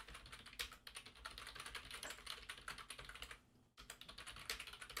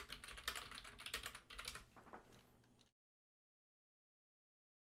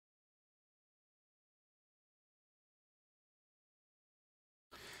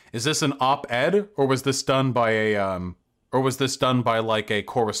 Is this an op-ed, or was this done by a like a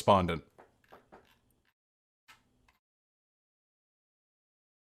correspondent?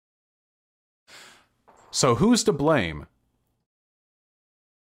 So who's to blame?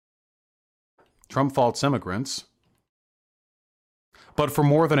 Trump faults immigrants. But for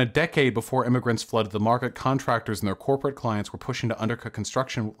more than a decade before immigrants flooded the market, contractors and their corporate clients were pushing to undercut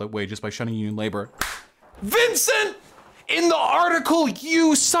construction wages by shunning union labor. Vincent! In the article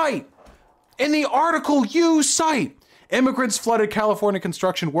you cite, immigrants flooded California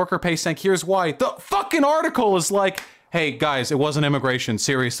construction, worker pay sank. Here's why. The fucking article is like, hey guys, it wasn't immigration.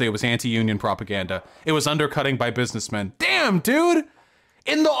 Seriously, it was anti-union propaganda. It was undercutting by businessmen. Damn, dude.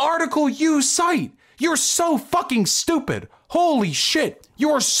 In the article you cite, you're so fucking stupid. Holy shit.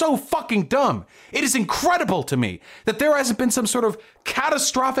 You are so fucking dumb. It is incredible to me that there hasn't been some sort of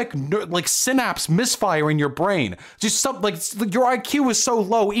catastrophic synapse misfire in your brain. Just your IQ is so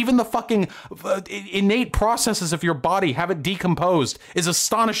low, even the fucking innate processes of your body haven't decomposed is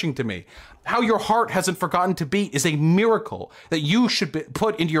astonishing to me. How your heart hasn't forgotten to beat is a miracle that you should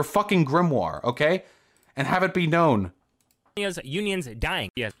put into your fucking grimoire, okay? And have it be known. Unions dying.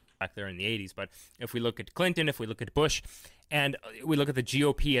 Yes. back there in the 80s. But if we look at Clinton, if we look at Bush, and we look at the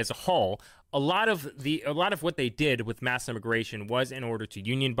GOP as a whole, a lot of what they did with mass immigration was in order to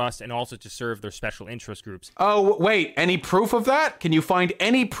union bust and also to serve their special interest groups. Oh, wait, any proof of that? Can you find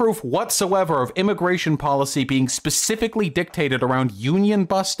any proof whatsoever of immigration policy being specifically dictated around union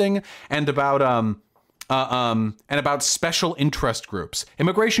busting and about special interest groups?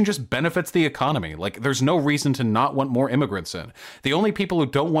 Immigration just benefits the economy. Like, there's no reason to not want more immigrants in. The only people who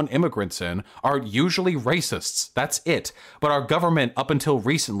don't want immigrants in are usually racists. That's it. But our government, up until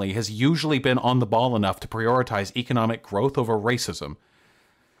recently, has usually been on the ball enough to prioritize economic growth over racism.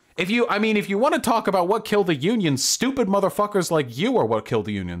 If you want to talk about what killed the unions, stupid motherfuckers like you are what killed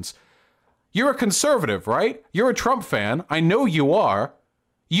the unions. You're a conservative, right? You're a Trump fan. I know you are.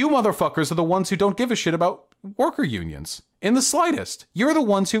 You motherfuckers are the ones who don't give a shit about worker unions in the slightest. You're the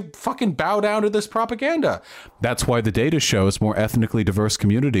ones who fucking bow down to this propaganda. That's why the data shows more ethnically diverse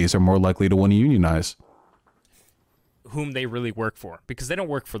communities are more likely to want to unionize. Whom they really work for, because they don't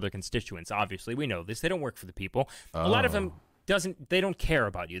work for their constituents. Obviously, we know this. They don't work for the people. A lot of them they don't care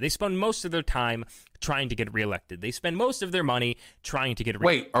about you. They spend most of their time trying to get reelected. They spend most of their money trying to get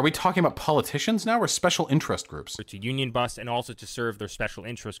Wait, are we talking about politicians now or special interest groups? To union bust and also to serve their special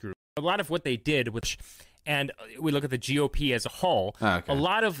interest group. A lot of what they did with, and we look at the GOP as a whole, a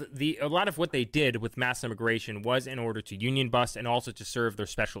lot of what they did with mass immigration was in order to union bust and also to serve their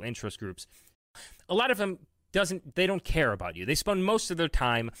special interest groups. A lot of them they don't care about you. They spend most of their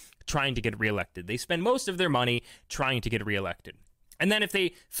time trying to get reelected. They spend most of their money trying to get reelected. And then if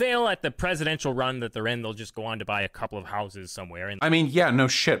they fail at the presidential run that they're in, they'll just go on to buy a couple of houses somewhere. And no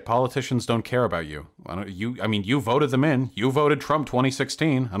shit. Politicians don't care about you. You voted them in. You voted Trump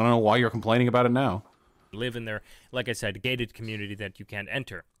 2016. I don't know why you're complaining about it now. Live in their, like I said, gated community that you can't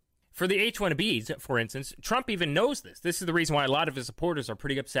enter. For the H-1Bs, for instance, Trump even knows this. This is the reason why a lot of his supporters are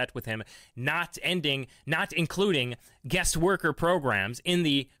pretty upset with him not including guest worker programs in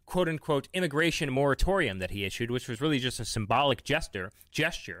the quote-unquote immigration moratorium that he issued, which was really just a symbolic gesture.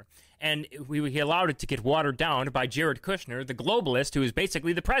 And he allowed it to get watered down by Jared Kushner, the globalist who is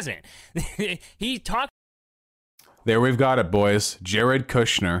basically the president. He talked. There we've got it, boys. Jared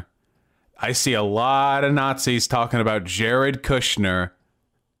Kushner. I see a lot of Nazis talking about Jared Kushner.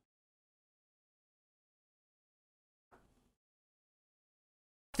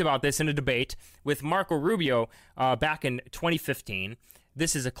 About this in a debate with Marco Rubio back in 2015.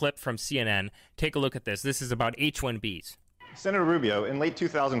 This is a clip from CNN. Take a look at this. This is about H-1Bs. Senator Rubio, in late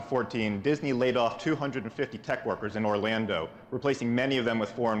 2014, Disney laid off 250 tech workers in Orlando, replacing many of them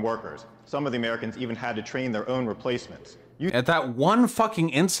with foreign workers. Some of the Americans even had to train their own replacements. At that one fucking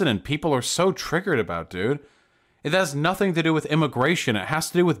incident people are so triggered about, dude. It has nothing to do with immigration. It has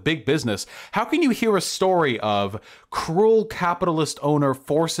to do with big business. How can you hear a story of cruel capitalist owner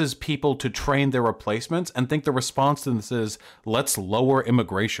forces people to train their replacements and think the response to this is, let's lower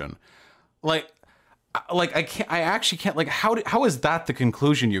immigration? I actually can't, how is that the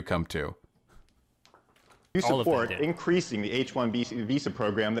conclusion you come to? You support increasing the H-1B visa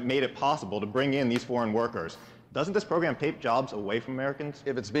program that made it possible to bring in these foreign workers. Doesn't this program take jobs away from Americans?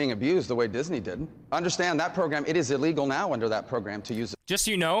 If it's being abused the way Disney did. Understand that program, it is illegal now under that program to use it. Just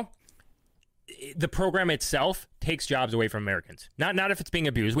so you know, the program itself takes jobs away from Americans. Not if it's being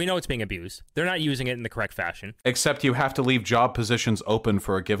abused. We know it's being abused. They're not using it in the correct fashion. Except you have to leave job positions open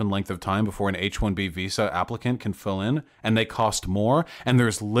for a given length of time before an H-1B visa applicant can fill in, and they cost more, and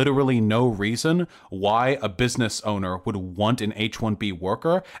there's literally no reason why a business owner would want an H-1B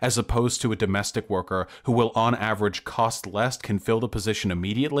worker as opposed to a domestic worker who will on average cost less, can fill the position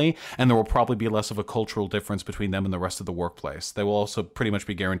immediately, and there will probably be less of a cultural difference between them and the rest of the workplace. They will also pretty much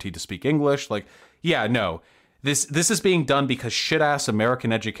be guaranteed to speak English. This is being done because shit-ass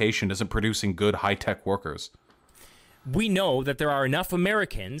American education isn't producing good high-tech workers. We know that there are enough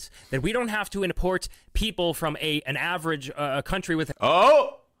Americans that we don't have to import people from an average country with an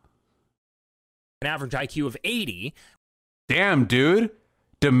average IQ of 80. Damn, dude.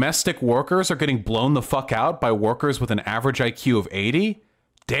 Domestic workers are getting blown the fuck out by workers with an average IQ of 80?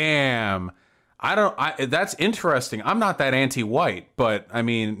 Damn. That's interesting. I'm not that anti-white, but I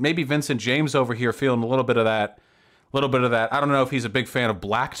mean, maybe Vincent James over here feeling a little bit of that. I don't know if he's a big fan of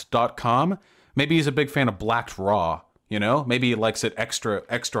blacked.com. Maybe he's a big fan of Blacked Raw, Maybe he likes it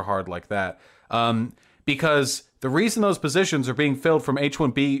extra hard like that. Because the reason those positions are being filled from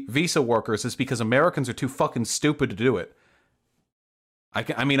H-1B visa workers is because Americans are too fucking stupid to do it. I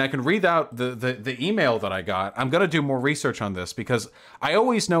can read out the email that I got. I'm going to do more research on this because I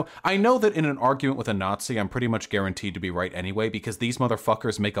know that in an argument with a Nazi, I'm pretty much guaranteed to be right anyway, because these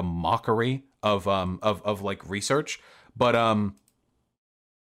motherfuckers make a mockery of research. But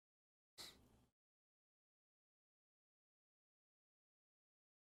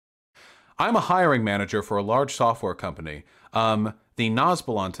I'm a hiring manager for a large software company. The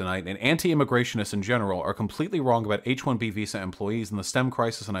Nosbalon tonight and anti-immigrationists in general are completely wrong about H-1B visa employees and the STEM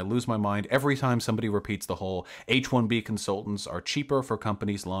crisis, and I lose my mind every time somebody repeats the whole H-1B consultants are cheaper for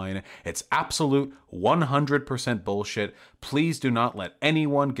companies line. It's absolute 100% bullshit. Please do not let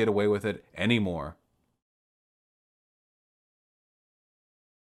anyone get away with it anymore.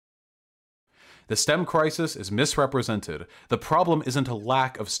 The STEM crisis is misrepresented. The problem isn't a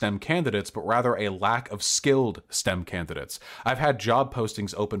lack of STEM candidates, but rather a lack of skilled STEM candidates. I've had job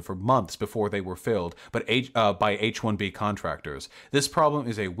postings open for months before they were filled, but by H-1B contractors. This problem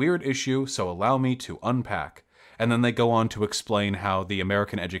is a weird issue, so allow me to unpack. And then they go on to explain how the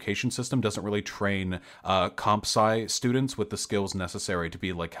American education system doesn't really train comp sci students with the skills necessary to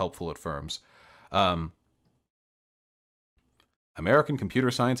be like helpful at firms. American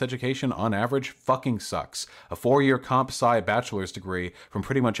computer science education, on average, fucking sucks. A 4-year comp sci bachelor's degree from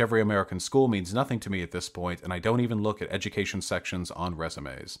pretty much every American school means nothing to me at this point, and I don't even look at education sections on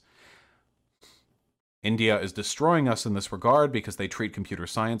resumes. India is destroying us in this regard because they treat computer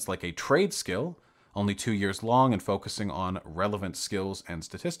science like a trade skill, only 2 years long and focusing on relevant skills and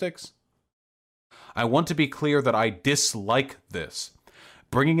statistics. I want to be clear that I dislike this.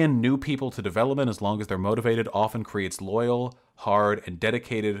 Bringing in new people to development as long as they're motivated often creates loyal,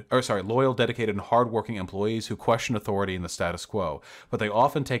 dedicated, and hardworking employees who question authority in the status quo. But they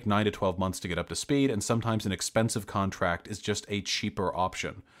often take 9 to 12 months to get up to speed, and sometimes an expensive contract is just a cheaper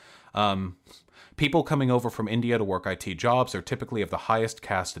option. People coming over from India to work IT jobs are typically of the highest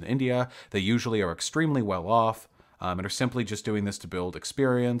caste in India. They usually are extremely well off. And are simply just doing this to build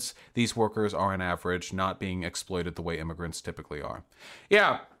experience. These workers are, on average, not being exploited the way immigrants typically are.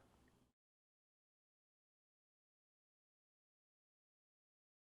 Yeah.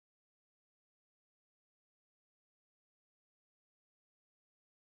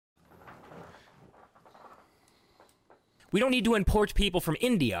 We don't need to import people from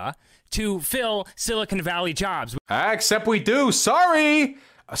India to fill Silicon Valley jobs. Except we do.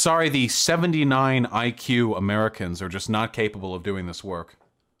 Sorry, the 79 IQ Americans are just not capable of doing this work.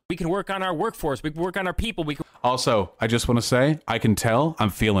 We can work on our workforce. We can work on our people. Also, I just want to say, I can tell, I'm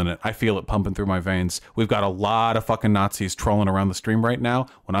feeling it. I feel it pumping through my veins. We've got a lot of fucking Nazis trolling around the stream right now.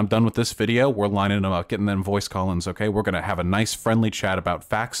 When I'm done with this video, we're lining them up, getting them voice call-ins, okay? We're going to have a nice friendly chat about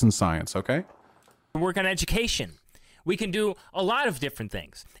facts and science, okay? Work on education. We can do a lot of different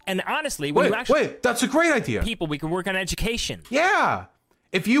things. And honestly, wait, that's a great idea. People, we can work on education. Yeah.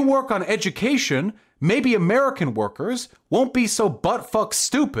 If you work on education, maybe American workers won't be so butt-fuck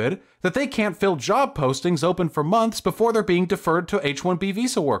stupid that they can't fill job postings open for months before they're being deferred to H-1B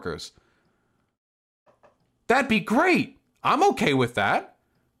visa workers. That'd be great. I'm okay with that.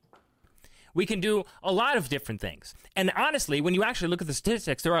 We can do a lot of different things. And honestly, when you actually look at the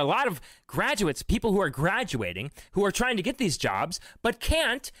statistics, there are a lot of graduates, people who are graduating, who are trying to get these jobs, but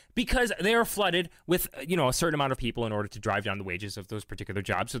can't because they are flooded with, a certain amount of people in order to drive down the wages of those particular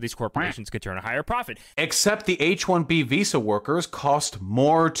jobs so these corporations could turn a higher profit. Except the H-1B visa workers cost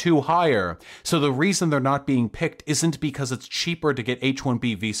more to hire. So the reason they're not being picked isn't because it's cheaper to get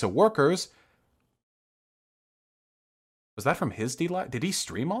H-1B visa workers. Was that from his D-Live? Did he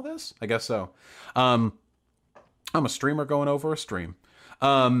stream all this? I guess so. I'm a streamer going over a stream.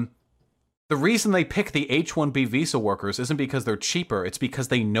 The reason they pick the H-1B visa workers isn't because they're cheaper. It's because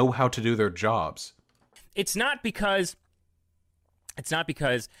they know how to do their jobs. It's not because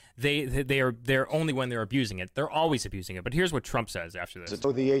they're only when they're abusing it. They're always abusing it. But here's what Trump says after this. I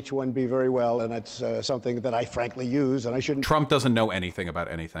know the H-1B very well, and it's something that I frankly use, and I shouldn't. Trump doesn't know anything about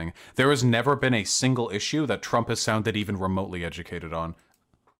anything. There has never been a single issue that Trump has sounded even remotely educated on.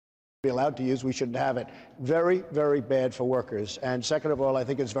 Be allowed to use, we shouldn't have it. Very, very bad for workers. And second of all, I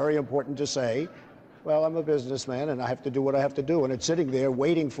think it's very important to say, well, I'm a businessman, and I have to do what I have to do, and it's sitting there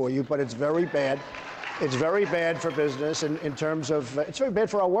waiting for you, but it's very bad. It's very bad for business in terms of, it's very bad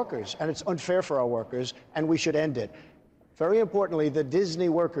for our workers, and it's unfair for our workers, and we should end it. Very importantly, the Disney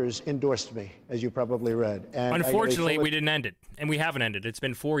workers endorsed me, as you probably read. And unfortunately, we didn't end it, and we haven't ended. It's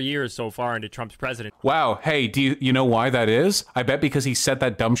been 4 years so far into Trump's presidency. Wow, hey, do you know why that is? I bet because he said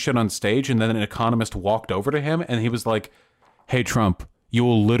that dumb shit on stage, and then an economist walked over to him, and he was like, hey, Trump, you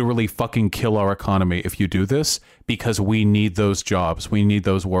will literally fucking kill our economy if you do this, because we need those jobs. We need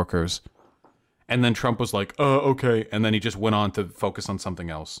those workers. And then Trump was like, okay. And then he just went on to focus on something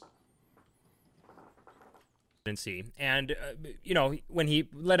else. And, when he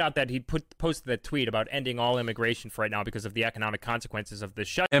let out that he posted that tweet about ending all immigration for right now because of the economic consequences of the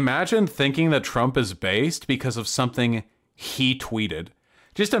shut. Imagine thinking that Trump is based because of something he tweeted.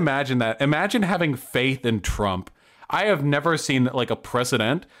 Just imagine that. Imagine having faith in Trump. I have never seen like a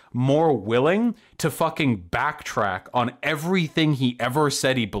president more willing to fucking backtrack on everything he ever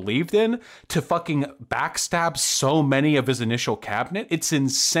said he believed in, to fucking backstab so many of his initial cabinet. It's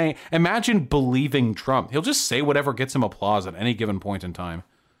insane. Imagine believing Trump. He'll just say whatever gets him applause at any given point in time.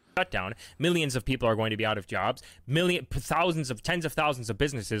 Shutdown, millions of people are going to be out of jobs. Tens of thousands of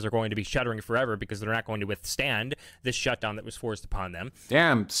businesses are going to be shuttering forever because they're not going to withstand this shutdown that was forced upon them.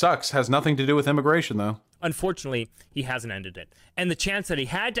 Damn, sucks. Has nothing to do with immigration, though. Unfortunately, he hasn't ended it. And the chance that he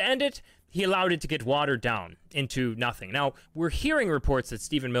had to end it, he allowed it to get watered down into nothing. Now, we're hearing reports that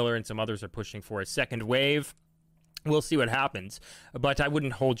Stephen Miller and some others are pushing for a second wave. We'll see what happens, but I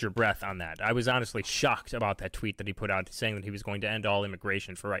wouldn't hold your breath on that. I was honestly shocked about that tweet that he put out saying that he was going to end all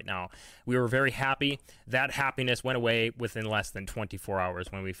immigration for right now. We were very happy. That happiness went away within less than 24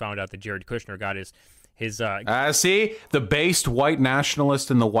 hours when we found out that Jared Kushner got his see, the based white nationalist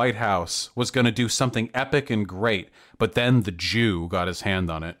in the White House was going to do something epic and great, but then the Jew got his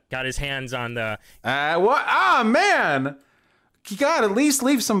hand on it. Got his hands on the... What? Ah, man! You gotta at least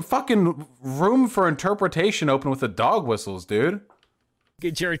leave some fucking room for interpretation open with the dog whistles, dude.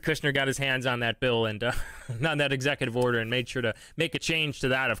 Jared Kushner got his hands on that bill and on that executive order and made sure to make a change to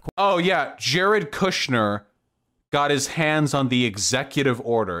that, of course. Oh, yeah. Jared Kushner got his hands on the executive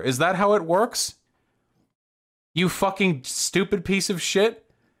order. Is that how it works? You fucking stupid piece of shit.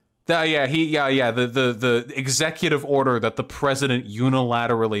 The executive order that the president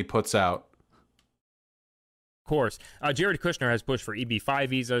unilaterally puts out. Course. Jared Kushner has pushed for EB-5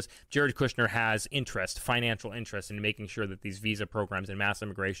 visas. Jared Kushner has financial interest in making sure that these visa programs and mass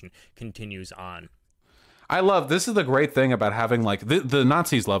immigration continues on. This is the great thing about having, like, the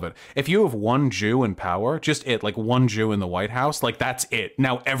Nazis love it. If you have one Jew in power, like one Jew in the White House, like, that's it.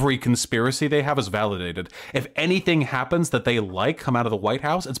 Now every conspiracy they have is validated. If anything happens that they come out of the White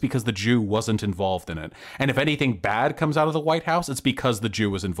House, it's because the Jew wasn't involved in it. And if anything bad comes out of the White House, it's because the Jew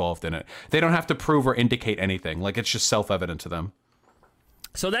was involved in it. They don't have to prove or indicate anything. Like, it's just self-evident to them.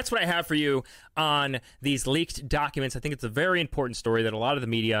 So that's what I have for you on these leaked documents. I think it's a very important story that a lot of the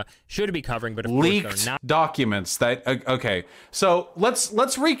media should be covering, but of course they're not. Documents that okay. So let's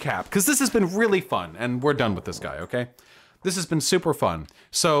recap, because this has been really fun, and we're done with this guy. Okay, this has been super fun.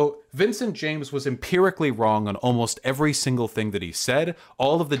 So Vincent James was empirically wrong on almost every single thing that he said.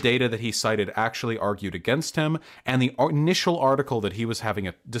 All of the data that he cited actually argued against him, and the initial article that he was having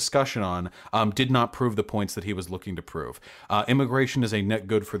a discussion on did not prove the points that he was looking to prove. Immigration is a net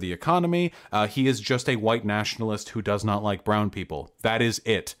good for the economy. He is just a white nationalist who does not like brown people. That is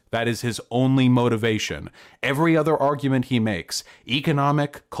it. That is his only motivation. Every other argument he makes,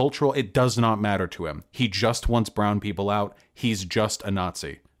 economic, cultural, it does not matter to him. He just wants brown people out. He's just a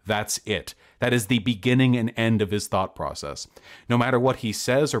Nazi. That's it. That is the beginning and end of his thought process. No matter what he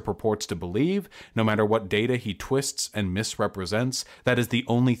says or purports to believe, no matter what data he twists and misrepresents, that is the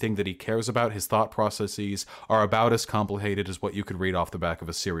only thing that he cares about. His thought processes are about as complicated as what you could read off the back of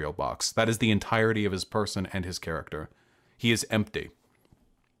a cereal box. That is the entirety of his person and his character. He is empty.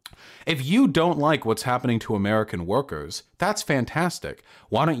 If you don't like what's happening to American workers, that's fantastic.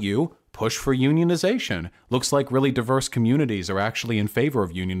 Why don't you push for unionization? Looks like really diverse communities are actually in favor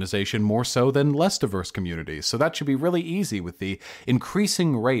of unionization more so than less diverse communities. So that should be really easy with the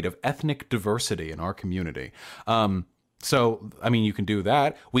increasing rate of ethnic diversity in our community. So, I mean, you can do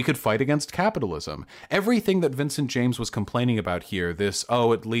that. We could fight against capitalism. Everything that Vincent James was complaining about here,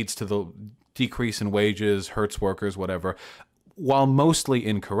 it leads to the decrease in wages, hurts workers, whatever. While mostly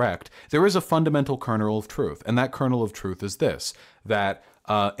incorrect, there is a fundamental kernel of truth. And that kernel of truth is this, that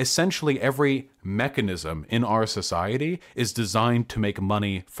essentially every mechanism in our society is designed to make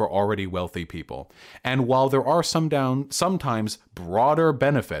money for already wealthy people. And while there are sometimes broader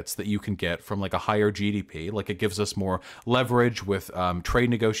benefits that you can get from like a higher GDP, like it gives us more leverage with trade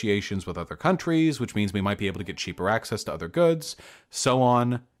negotiations with other countries, which means we might be able to get cheaper access to other goods, so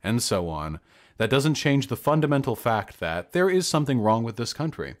on and so on. That doesn't change the fundamental fact that there is something wrong with this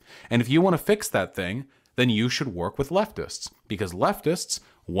country. And if you want to fix that thing, then you should work with leftists, because leftists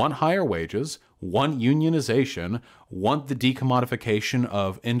want higher wages, want unionization, want the decommodification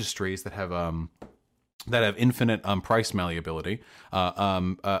of industries that have infinite price malleability,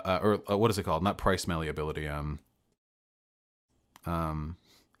 or what is it called? Not price malleability,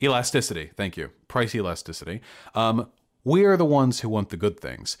 elasticity. Thank you, price elasticity. We are the ones who want the good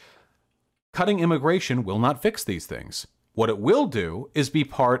things. Cutting immigration will not fix these things. What it will do is be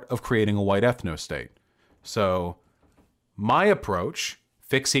part of creating a white ethno-state. So, my approach,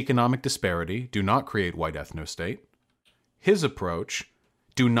 fix economic disparity, do not create white ethno-state. His approach,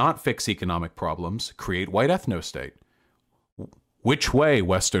 do not fix economic problems, create white ethno-state. Which way,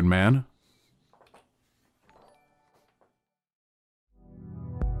 Western man?